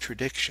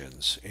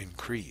contradictions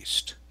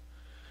increased.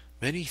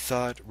 Many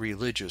thought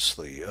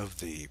religiously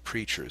of the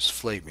preacher's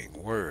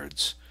flaming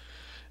words,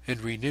 and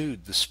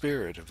renewed the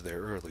spirit of their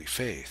early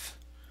faith.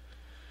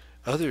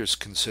 Others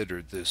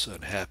considered this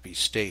unhappy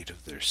state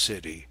of their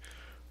city,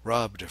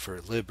 robbed of her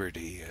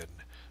liberty, and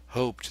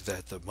hoped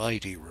that the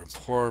mighty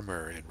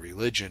reformer in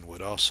religion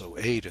would also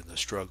aid in the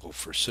struggle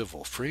for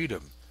civil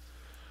freedom,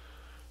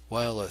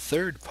 while a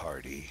third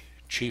party,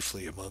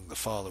 chiefly among the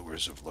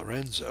followers of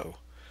Lorenzo,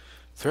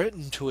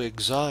 threatened to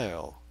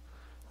exile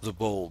the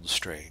bold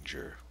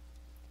stranger.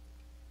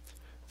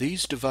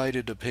 These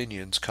divided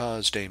opinions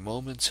caused a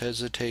moment's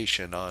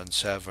hesitation on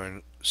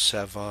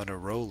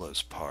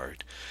Savonarola's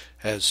part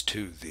as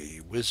to the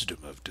wisdom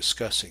of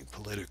discussing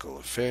political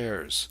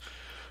affairs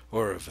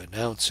or of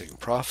announcing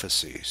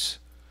prophecies.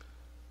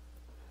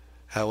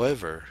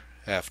 However,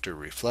 after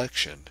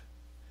reflection,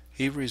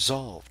 he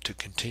resolved to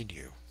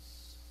continue.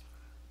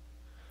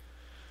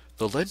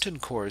 The Lenten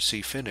course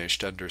he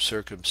finished under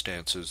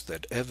circumstances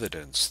that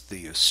evidenced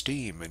the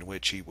esteem in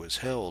which he was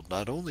held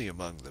not only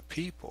among the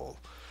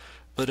people,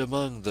 but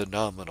among the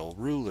nominal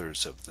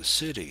rulers of the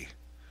city.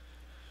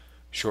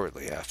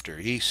 Shortly after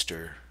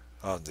Easter,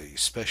 on the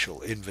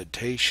special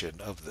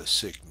invitation of the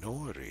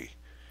Signori,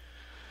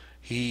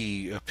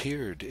 he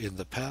appeared in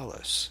the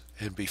palace,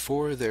 and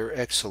before their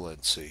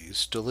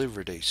excellencies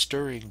delivered a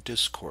stirring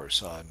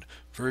discourse on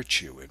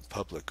virtue in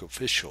public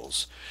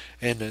officials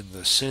and in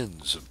the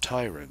sins of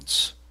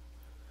tyrants.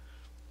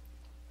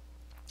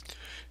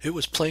 It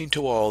was plain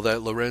to all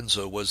that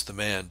Lorenzo was the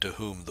man to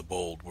whom the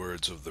bold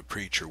words of the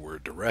preacher were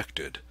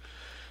directed.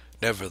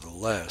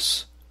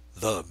 Nevertheless,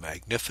 the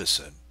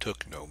Magnificent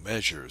took no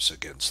measures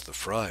against the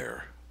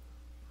friar.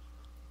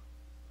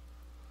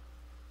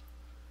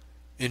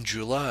 In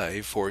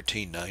July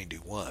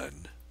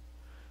 1491,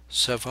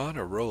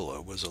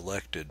 Savonarola was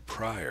elected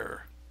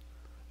prior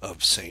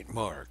of St.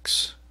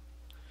 Mark's.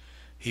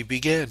 He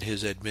began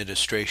his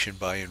administration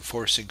by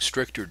enforcing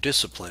stricter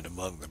discipline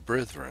among the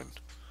brethren.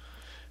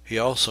 He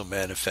also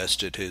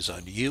manifested his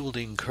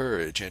unyielding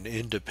courage and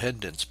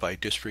independence by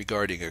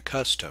disregarding a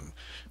custom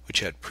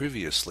which had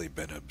previously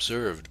been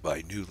observed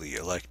by newly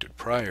elected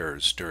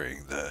priors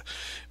during the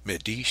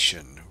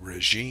Medicean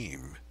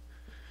regime.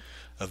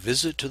 A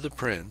visit to the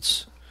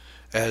prince,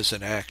 as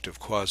an act of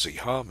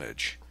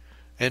quasi-homage,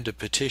 and a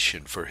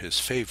petition for his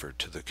favor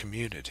to the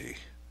community.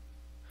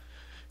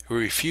 He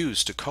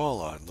refused to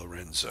call on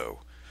Lorenzo,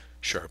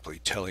 sharply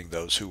telling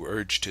those who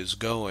urged his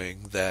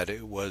going that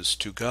it was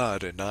to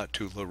God and not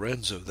to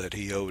Lorenzo that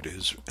he owed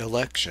his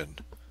election.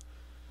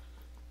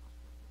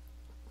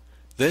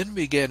 Then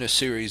began a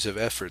series of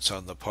efforts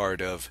on the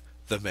part of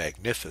the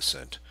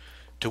Magnificent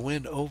to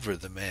win over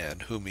the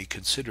man whom he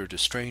considered a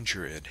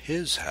stranger in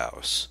his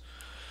house,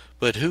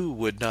 but who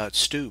would not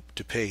stoop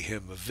to pay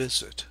him a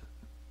visit.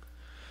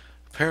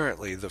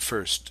 Apparently the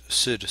first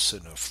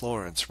citizen of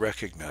Florence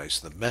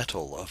recognized the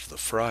mettle of the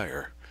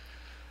friar,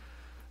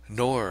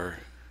 nor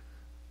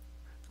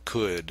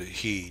could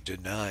he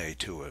deny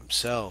to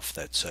himself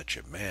that such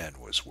a man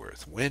was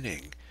worth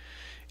winning,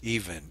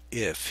 even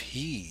if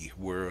he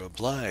were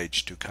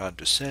obliged to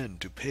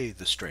condescend to pay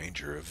the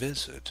stranger a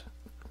visit.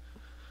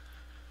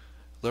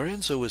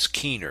 Lorenzo was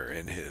keener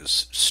in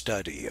his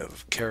study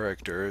of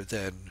character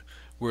than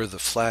were the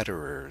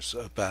flatterers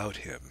about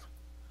him.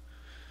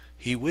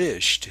 He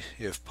wished,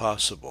 if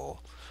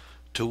possible,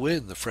 to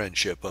win the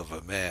friendship of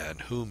a man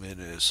whom in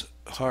his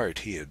heart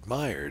he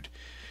admired,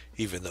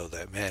 even though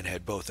that man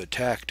had both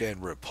attacked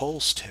and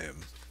repulsed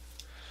him.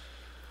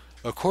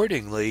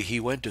 Accordingly, he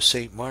went to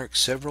St. Mark's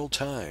several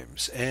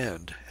times,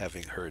 and,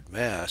 having heard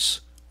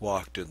Mass,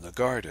 walked in the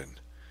garden.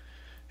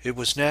 It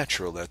was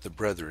natural that the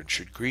brethren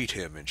should greet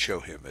him and show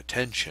him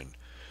attention,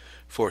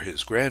 for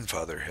his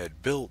grandfather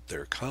had built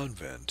their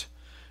convent,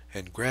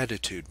 and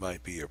gratitude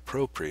might be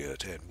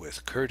appropriate and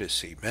with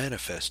courtesy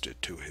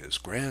manifested to his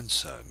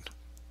grandson.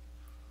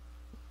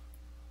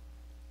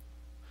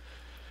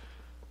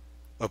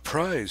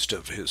 Apprised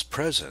of his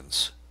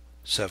presence,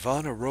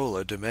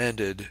 Savonarola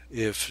demanded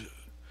if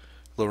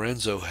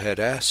Lorenzo had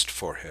asked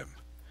for him.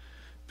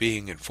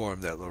 Being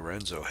informed that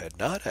Lorenzo had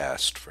not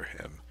asked for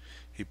him,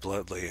 he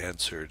bluntly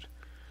answered,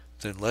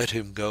 "Then let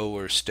him go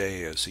or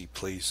stay as he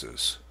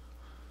pleases."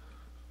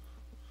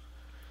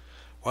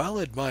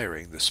 While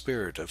admiring the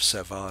spirit of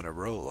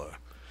Savonarola,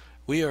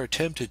 we are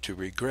tempted to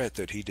regret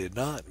that he did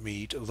not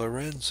meet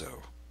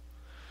Lorenzo.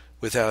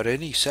 Without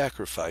any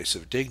sacrifice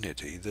of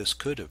dignity this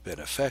could have been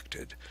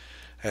effected,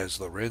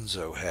 as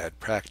Lorenzo had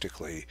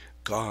practically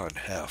gone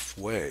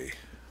halfway.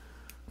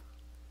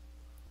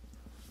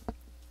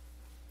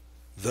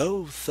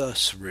 Though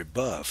thus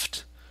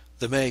rebuffed,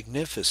 the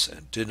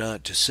Magnificent did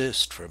not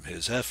desist from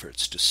his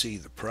efforts to see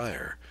the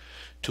prior,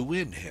 to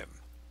win him.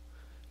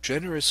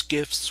 Generous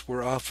gifts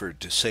were offered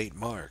to St.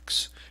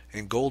 Mark's,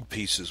 and gold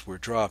pieces were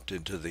dropped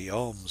into the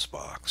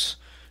alms-box,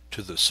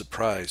 to the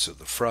surprise of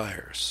the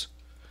friars.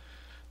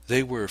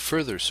 They were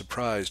further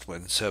surprised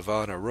when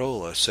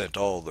Savonarola sent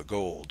all the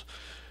gold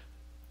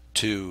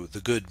to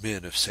the good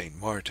men of St.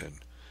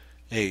 Martin,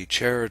 a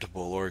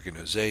charitable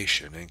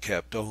organization, and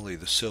kept only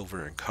the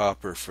silver and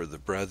copper for the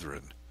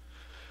brethren.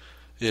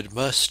 It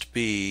must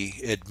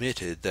be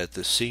admitted that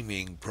the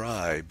seeming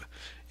bribe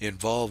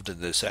involved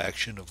in this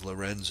action of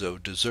Lorenzo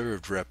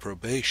deserved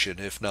reprobation,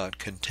 if not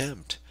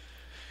contempt.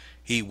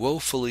 He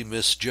woefully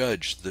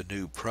misjudged the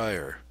new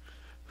prior,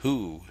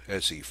 who,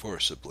 as he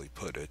forcibly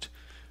put it,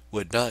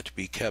 would not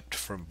be kept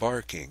from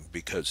barking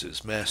because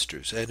his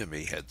master's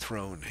enemy had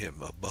thrown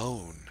him a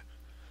bone.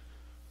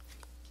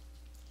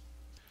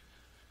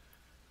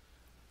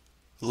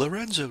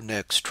 Lorenzo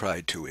next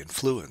tried to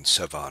influence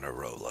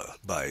Savonarola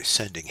by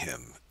sending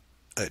him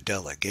a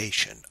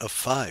delegation of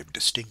 5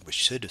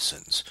 distinguished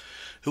citizens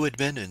who had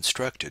been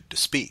instructed to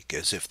speak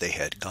as if they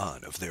had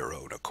gone of their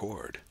own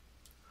accord.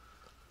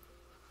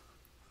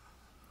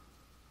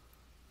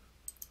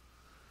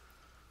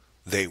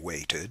 They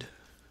waited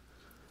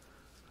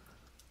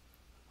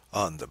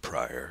on the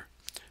prior,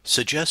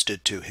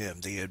 suggested to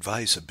him the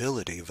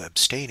advisability of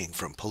abstaining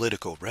from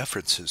political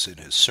references in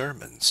his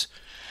sermons.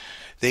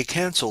 They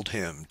counseled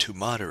him to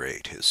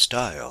moderate his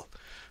style,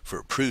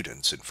 for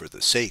prudence and for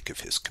the sake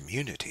of his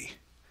community.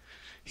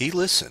 He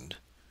listened,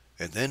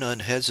 and then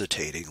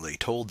unhesitatingly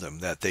told them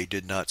that they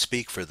did not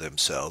speak for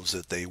themselves,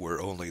 that they were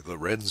only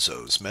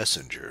Lorenzo's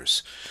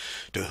messengers,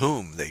 to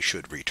whom they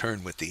should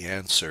return with the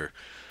answer,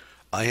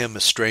 "I am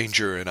a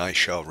stranger, and I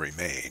shall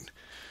remain.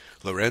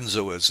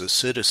 Lorenzo is a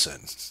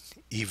citizen,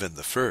 even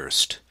the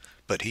first,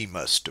 but he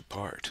must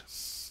depart."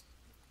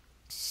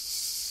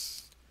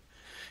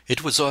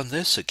 It was on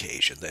this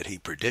occasion that he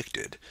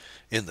predicted,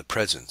 in the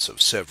presence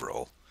of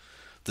several,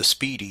 the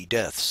speedy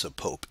deaths of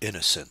Pope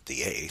Innocent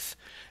VIII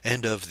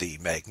and of the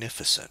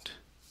Magnificent.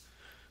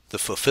 The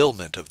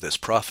fulfillment of this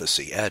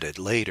prophecy added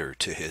later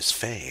to his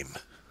fame.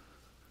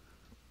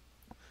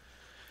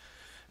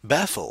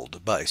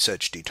 Baffled by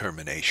such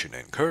determination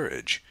and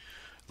courage,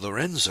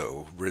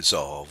 Lorenzo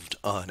resolved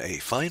on a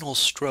final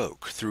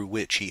stroke through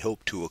which he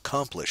hoped to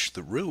accomplish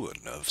the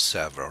ruin of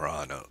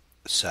Savonarola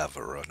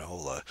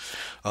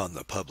on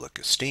the public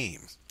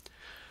esteem.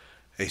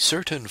 A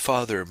certain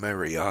Father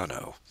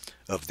Mariano,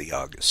 of the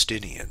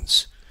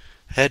Augustinians,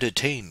 had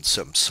attained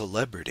some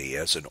celebrity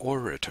as an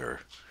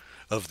orator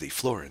of the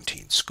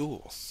Florentine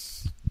school.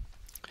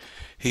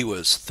 He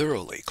was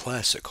thoroughly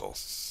classical.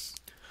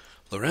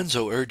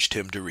 Lorenzo urged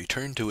him to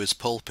return to his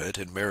pulpit,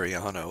 and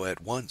Mariano at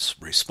once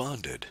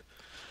responded.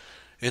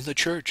 In the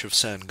church of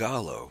San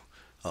Gallo,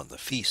 on the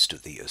feast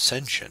of the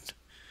Ascension,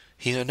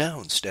 he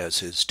announced as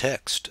his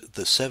text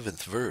the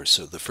 7th verse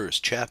of the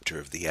 1st chapter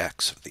of the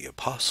Acts of the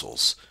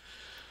Apostles.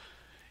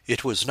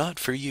 It was not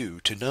for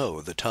you to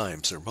know the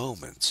times or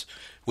moments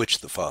which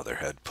the Father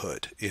had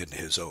put in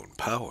his own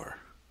power.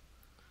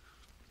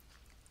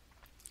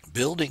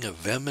 Building a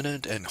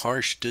vehement and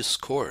harsh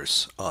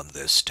discourse on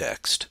this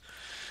text,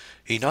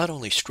 he not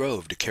only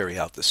strove to carry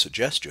out the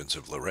suggestions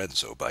of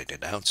Lorenzo by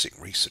denouncing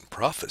recent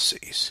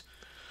prophecies,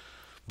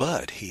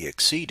 but he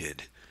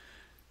exceeded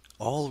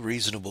all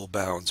reasonable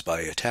bounds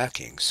by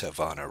attacking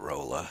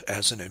Savonarola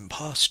as an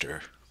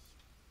impostor.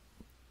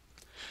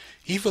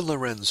 Even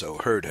Lorenzo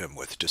heard him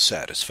with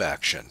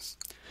dissatisfaction.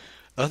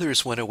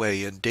 Others went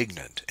away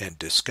indignant and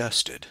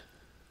disgusted.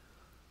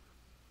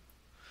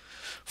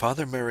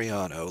 Father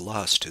Mariano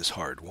lost his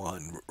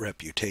hard-won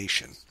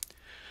reputation.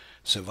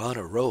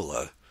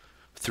 Savonarola,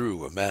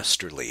 through a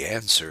masterly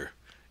answer,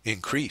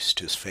 increased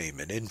his fame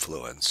and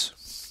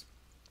influence.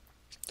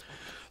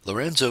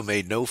 Lorenzo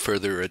made no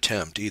further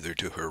attempt either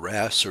to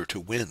harass or to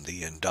win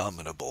the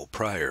indomitable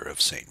prior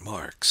of St.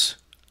 Mark's.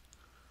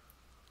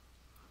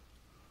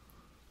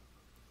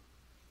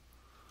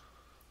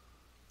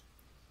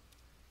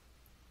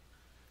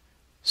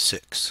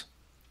 (6)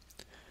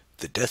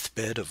 The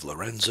deathbed of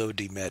Lorenzo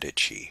de'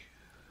 Medici.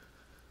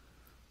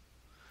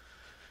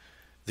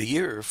 The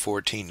year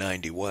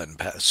 1491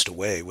 passed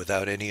away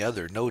without any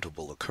other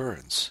notable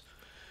occurrence.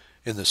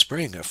 In the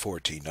spring of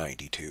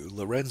 1492,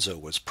 Lorenzo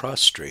was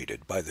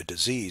prostrated by the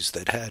disease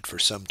that had for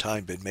some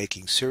time been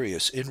making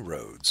serious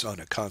inroads on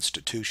a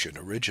constitution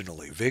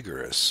originally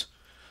vigorous.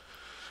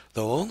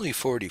 Though only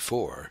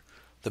 44,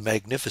 the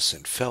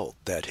Magnificent felt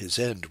that his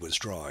end was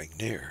drawing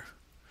near.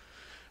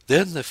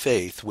 Then the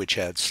faith which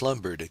had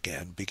slumbered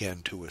again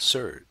began to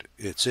assert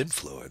its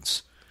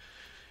influence.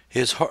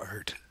 His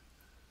heart,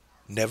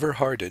 never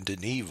hardened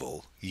in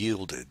evil,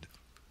 yielded.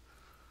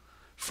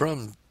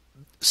 From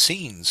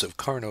scenes of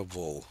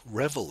carnival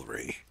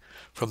revelry,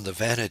 from the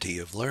vanity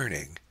of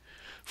learning,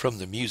 from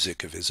the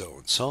music of his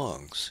own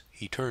songs,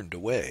 he turned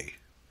away.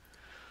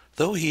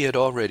 Though he had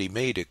already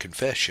made a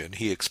confession,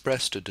 he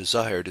expressed a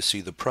desire to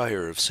see the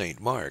prior of St.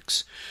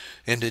 Mark's,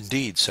 and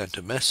indeed sent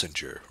a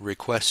messenger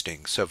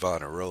requesting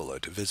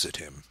Savonarola to visit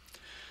him.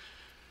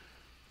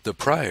 The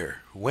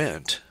prior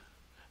went,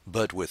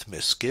 but with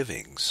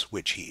misgivings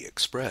which he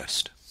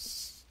expressed.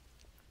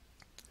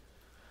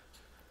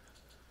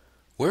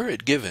 Were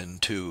it given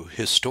to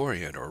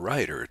historian or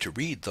writer to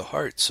read the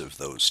hearts of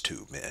those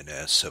two men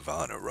as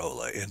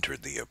Savonarola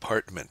entered the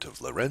apartment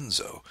of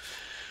Lorenzo,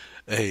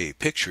 a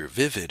picture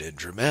vivid and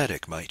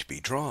dramatic might be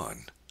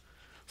drawn.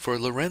 For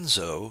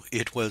Lorenzo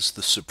it was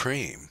the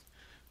supreme,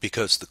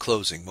 because the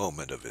closing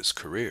moment of his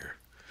career.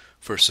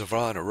 For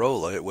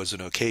Savonarola it was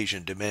an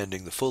occasion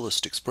demanding the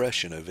fullest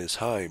expression of his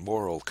high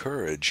moral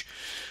courage,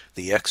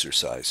 the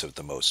exercise of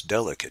the most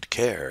delicate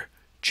care,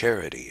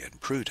 charity, and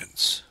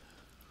prudence.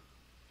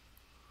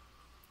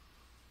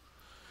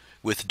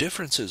 With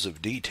differences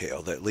of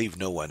detail that leave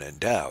no one in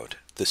doubt,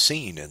 the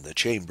scene in the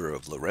chamber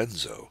of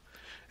Lorenzo,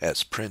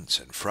 as prince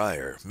and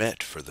friar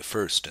met for the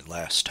first and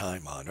last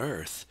time on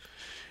earth,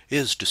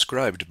 is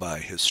described by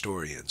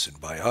historians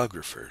and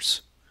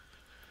biographers.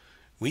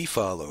 We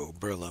follow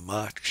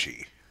Girolamo.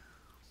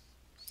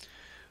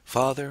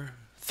 "Father,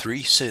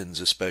 3 sins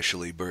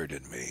especially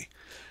burden me,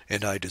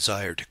 and I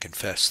desire to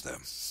confess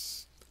them: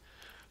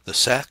 the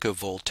sack of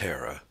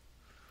Volterra,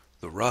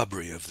 the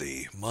robbery of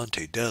the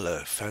Monte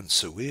della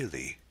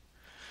Fansuili,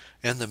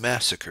 and the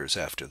massacres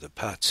after the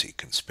Pazzi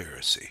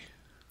conspiracy."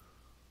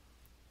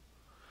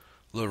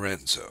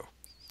 Lorenzo.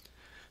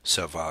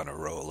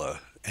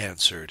 Savonarola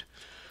answered,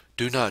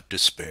 "Do not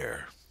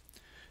despair.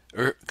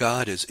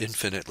 God is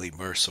infinitely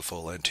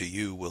merciful, and to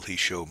you will he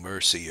show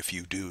mercy if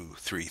you do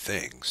 3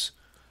 things.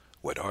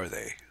 What are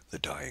they?" the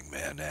dying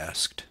man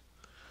asked.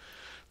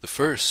 "The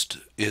first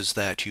is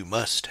that you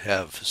must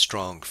have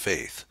strong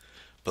faith,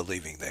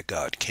 believing that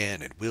God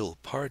can and will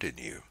pardon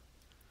you."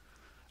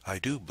 "I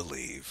do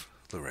believe,"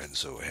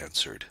 Lorenzo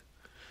answered.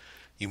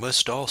 "You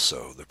must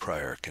also," the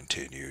prior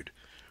continued,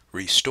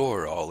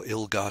 "restore all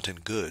ill-gotten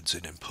goods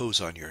and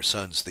impose on your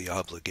sons the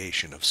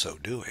obligation of so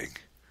doing."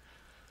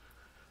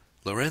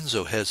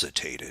 Lorenzo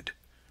hesitated,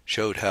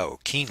 showed how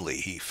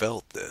keenly he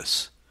felt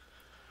this,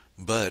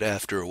 but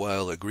after a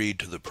while agreed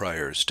to the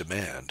prior's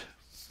demand.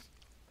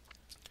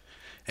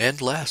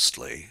 "And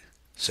lastly,"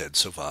 said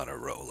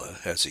Savonarola,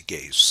 as he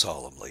gazed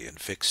solemnly and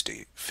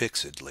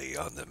fixedly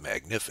on the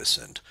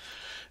magnificent,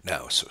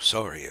 now so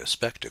sorry a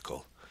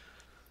spectacle,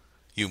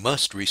 "you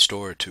must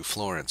restore to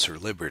Florence her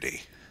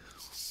liberty."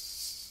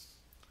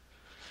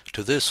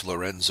 To this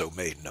Lorenzo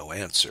made no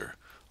answer,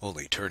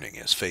 only turning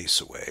his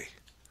face away.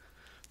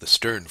 The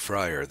stern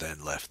friar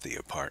then left the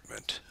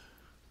apartment.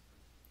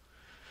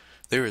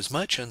 There is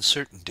much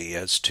uncertainty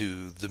as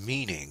to the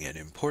meaning and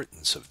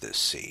importance of this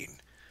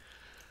scene.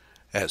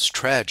 As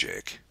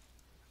tragic,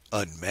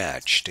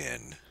 unmatched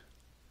in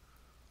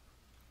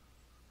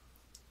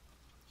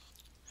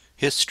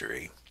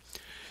history,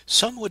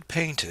 some would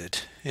paint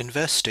it,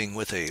 investing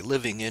with a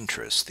living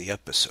interest the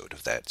episode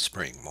of that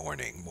spring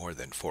morning more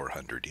than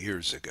 400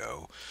 years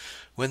ago,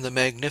 when the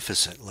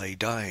Magnificent lay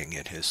dying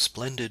in his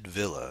splendid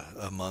villa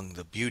among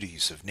the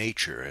beauties of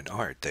nature and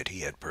art that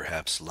he had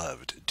perhaps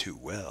loved too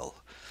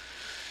well.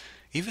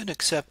 Even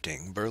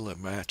accepting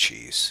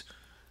Burlamacchi's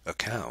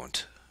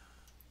account,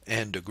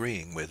 and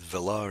agreeing with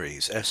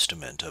Villari's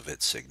estimate of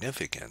its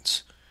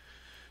significance,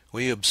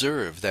 we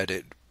observe that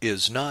it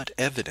is not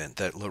evident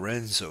that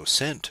Lorenzo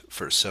sent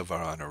for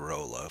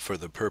Savonarola for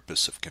the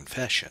purpose of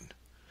confession.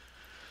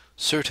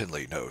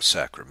 Certainly no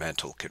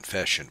sacramental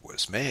confession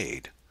was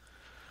made.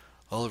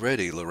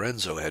 Already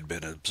Lorenzo had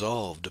been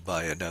absolved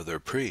by another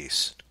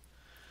priest.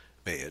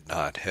 May it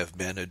not have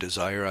been a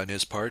desire on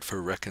his part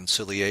for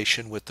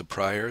reconciliation with the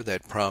prior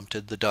that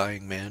prompted the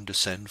dying man to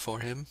send for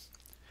him?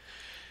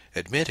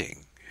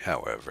 Admitting,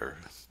 however,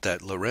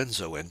 that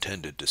Lorenzo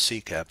intended to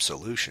seek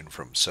absolution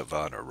from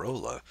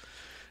Savonarola,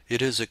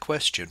 it is a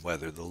question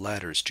whether the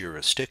latter's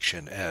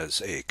jurisdiction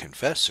as a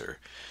confessor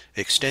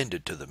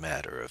extended to the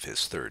matter of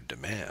his third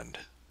demand.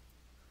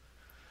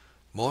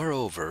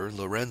 Moreover,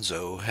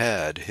 Lorenzo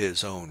had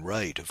his own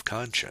right of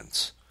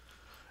conscience,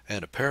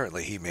 and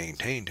apparently he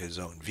maintained his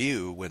own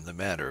view when the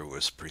matter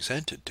was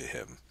presented to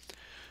him,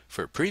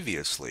 for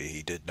previously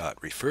he did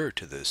not refer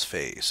to this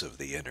phase of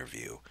the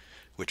interview,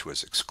 which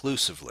was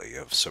exclusively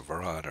of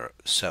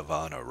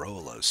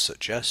Savonarola's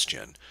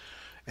suggestion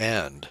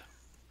and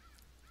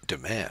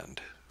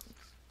demand.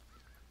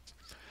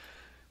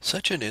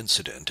 Such an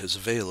incident is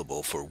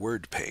available for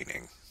word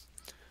painting,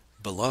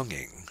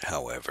 belonging,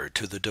 however,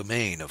 to the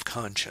domain of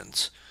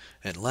conscience,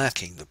 and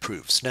lacking the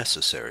proofs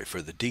necessary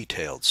for the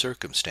detailed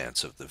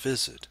circumstance of the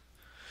visit.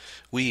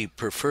 We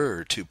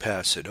prefer to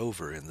pass it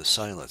over in the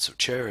silence of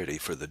charity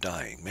for the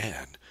dying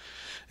man,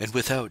 and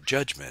without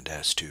judgment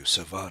as to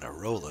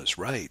Savonarola's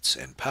rights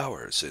and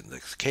powers in the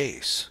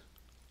case.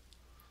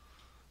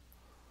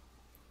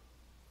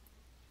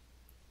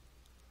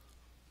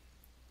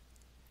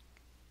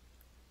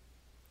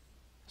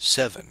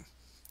 (7)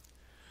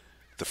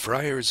 The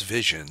friar's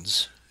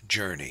visions,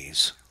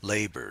 journeys,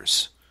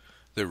 labors,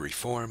 the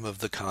reform of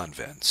the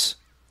convents,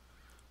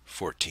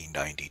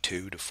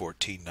 1492 to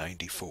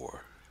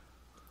 1494.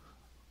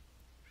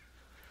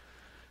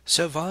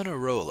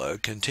 Savonarola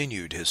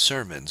continued his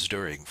sermons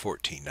during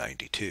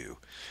 1492,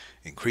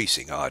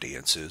 increasing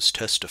audiences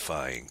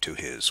testifying to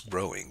his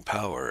growing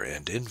power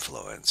and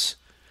influence.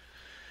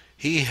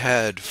 He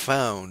had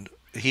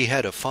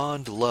a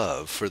fond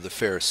love for the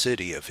fair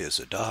city of his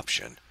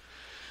adoption,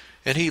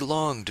 and he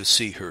longed to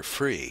see her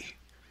free.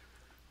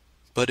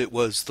 But it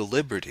was the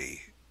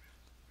liberty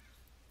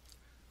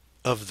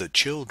of the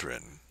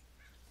children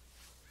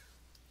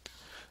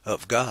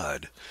of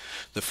God,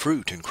 the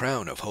fruit and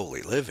crown of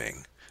holy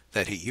living,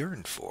 that he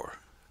yearned for.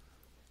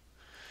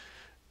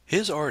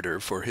 His ardor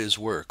for his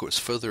work was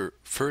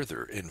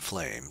further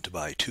inflamed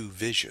by 2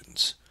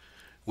 visions,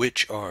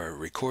 which are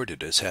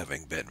recorded as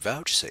having been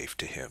vouchsafed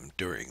to him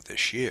during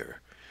this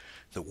year,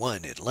 the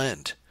one in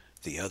Lent,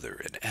 the other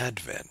in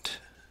Advent.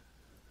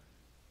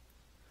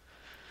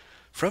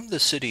 From the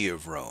city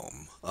of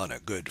Rome, on a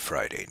Good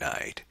Friday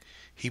night,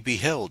 he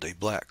beheld a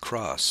black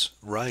cross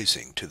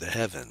rising to the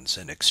heavens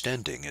and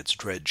extending its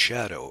dread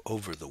shadow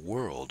over the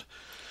world,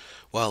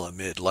 while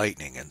amid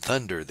lightning and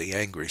thunder the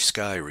angry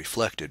sky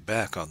reflected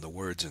back on the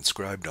words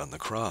inscribed on the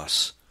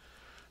cross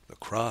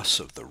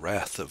of the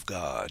wrath of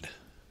God.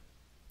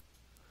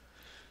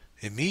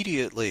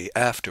 Immediately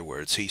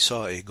afterwards he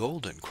saw a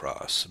golden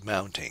cross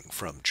mounting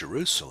from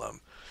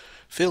Jerusalem,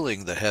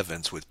 filling the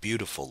heavens with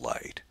beautiful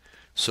light,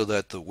 so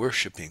that the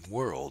worshipping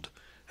world,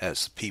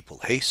 as the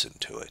people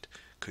hastened to it,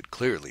 could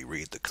clearly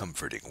read the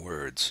comforting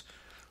words,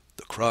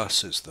 The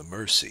cross is the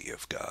mercy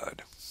of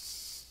God.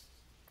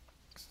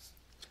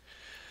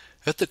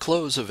 At the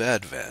close of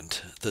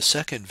Advent, the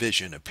second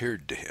vision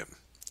appeared to him.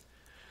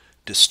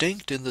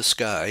 Distinct in the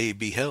sky he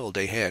beheld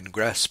a hand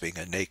grasping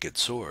a naked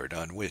sword,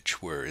 on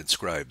which were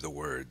inscribed the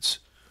words,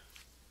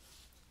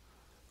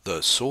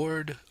 "The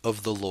sword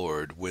of the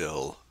Lord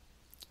will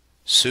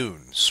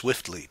soon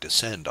swiftly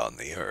descend on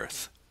the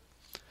earth."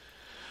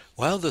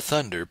 While the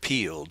thunder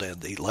pealed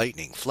and the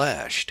lightning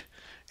flashed,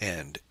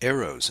 and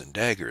arrows and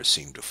daggers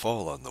seemed to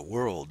fall on the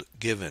world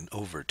given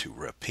over to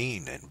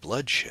rapine and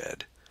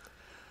bloodshed,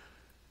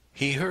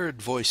 he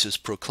heard voices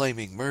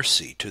proclaiming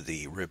mercy to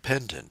the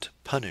repentant,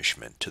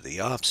 punishment to the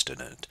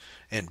obstinate,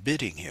 and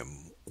bidding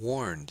him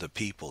warn the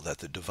people that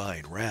the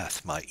divine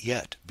wrath might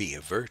yet be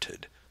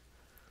averted.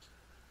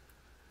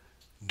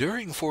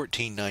 During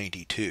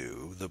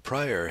 1492, the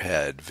prior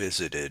had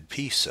visited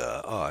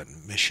Pisa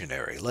on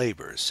missionary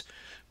labors,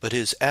 but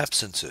his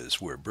absences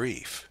were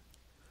brief.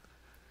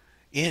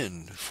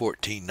 In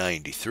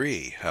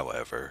 1493,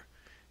 however,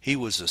 he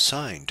was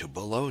assigned to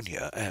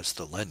Bologna as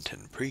the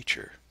Lenten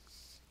preacher.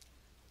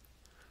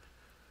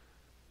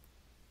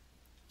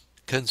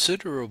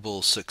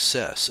 Considerable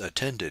success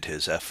attended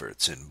his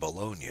efforts in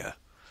Bologna,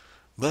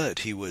 but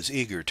he was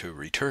eager to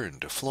return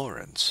to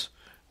Florence,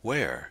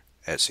 where,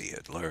 as he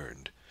had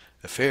learned,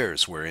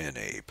 affairs were in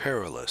a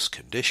perilous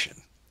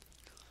condition.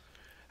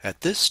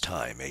 At this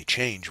time a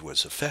change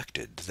was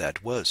effected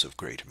that was of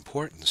great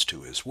importance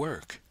to his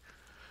work.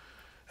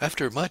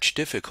 After much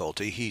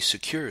difficulty he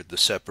secured the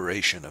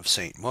separation of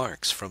St.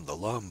 Mark's from the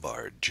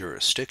Lombard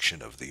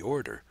jurisdiction of the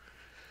order.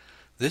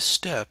 This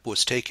step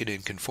was taken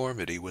in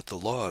conformity with the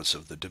laws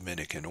of the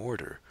Dominican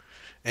order,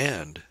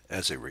 and,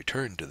 as a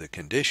return to the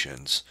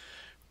conditions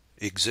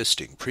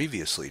existing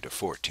previously to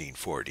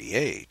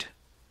 1448,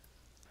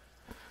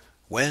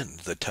 when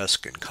the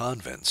Tuscan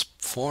convents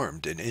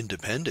formed an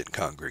independent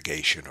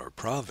congregation or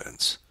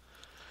province.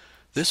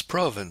 This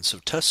province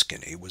of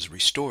Tuscany was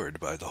restored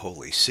by the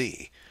Holy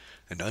See,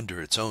 and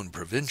under its own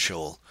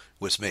provincial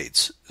was made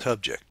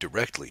subject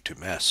directly to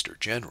Master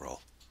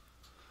General.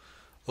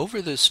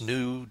 Over this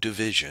new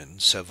division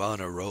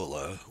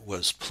Savonarola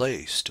was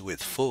placed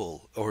with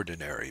full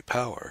ordinary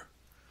power.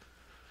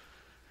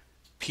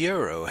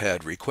 Piero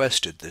had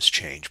requested this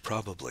change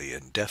probably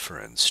in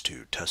deference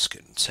to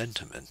Tuscan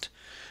sentiment,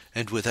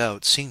 and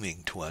without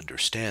seeming to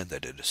understand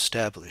that it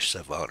established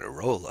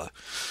Savonarola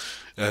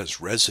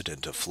as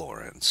resident of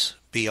Florence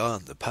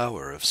beyond the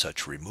power of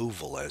such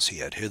removal as he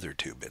had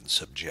hitherto been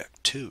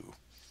subject to.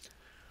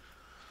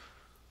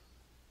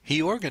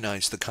 He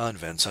organized the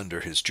convents under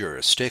his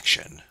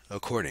jurisdiction,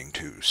 according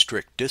to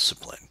strict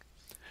discipline,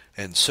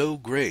 and so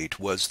great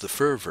was the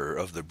fervor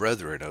of the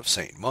Brethren of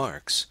St.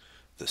 Mark's,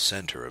 the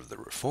center of the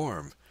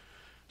reform,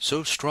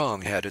 so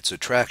strong had its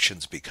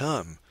attractions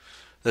become,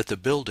 that the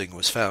building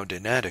was found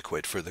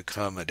inadequate for the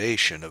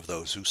accommodation of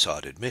those who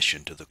sought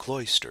admission to the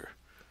cloister.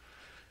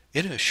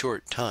 In a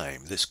short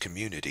time this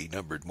community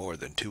numbered more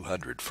than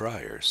 200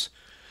 friars,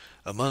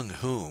 among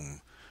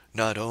whom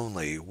not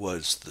only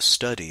was the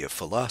study of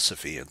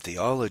philosophy and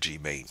theology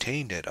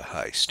maintained at a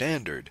high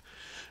standard,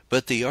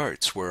 but the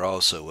arts were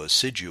also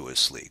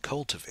assiduously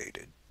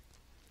cultivated.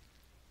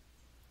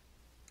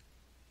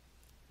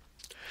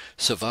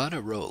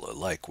 Savonarola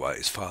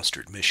likewise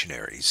fostered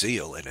missionary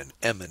zeal in an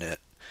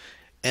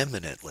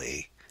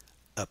eminently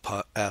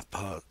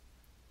apostolic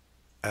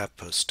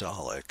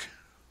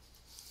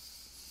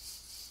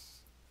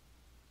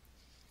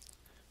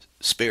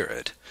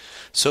spirit,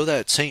 so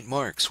that St.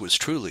 Mark's was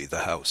truly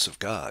the house of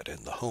God and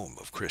the home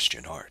of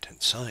Christian art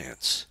and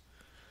science.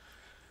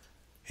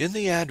 In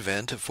the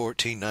advent of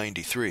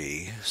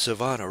 1493,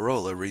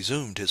 Savonarola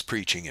resumed his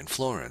preaching in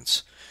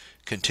Florence,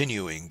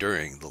 continuing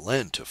during the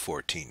Lent of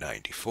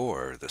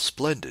 1494 the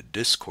splendid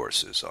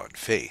discourses on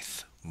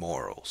faith,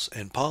 morals,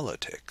 and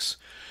politics,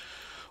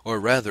 or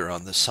rather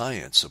on the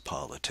science of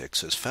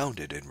politics as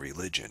founded in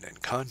religion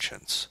and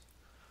conscience.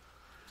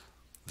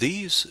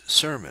 These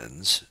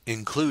sermons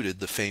included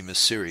the famous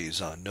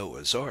series on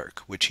Noah's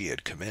Ark, which he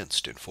had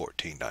commenced in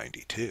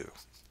 1492.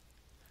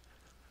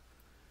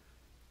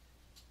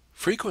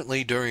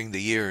 Frequently during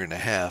the year and a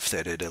half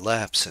that had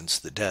elapsed since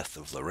the death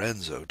of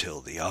Lorenzo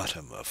till the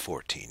autumn of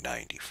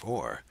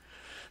 1494,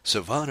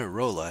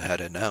 Savonarola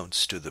had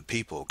announced to the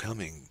people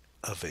coming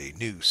of a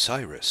new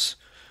Cyrus,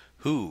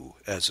 who,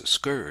 as a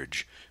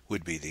scourge,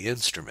 would be the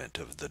instrument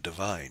of the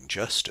divine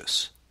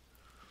justice.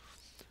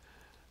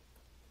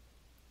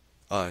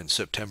 On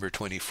September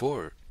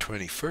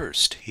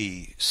 21st,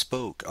 he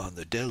spoke on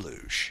the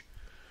deluge.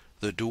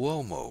 The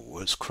Duomo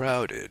was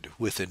crowded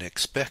with an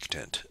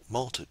expectant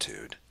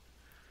multitude.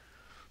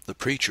 The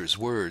preacher's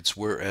words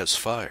were as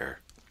fire.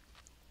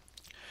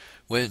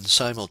 When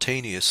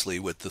simultaneously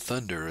with the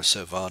thunder of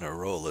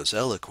Savonarola's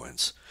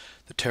eloquence,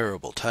 the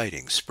terrible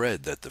tidings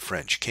spread that the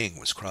French king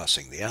was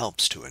crossing the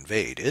Alps to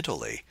invade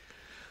Italy,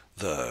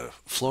 the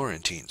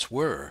Florentines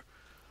were,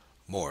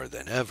 more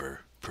than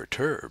ever,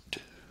 perturbed.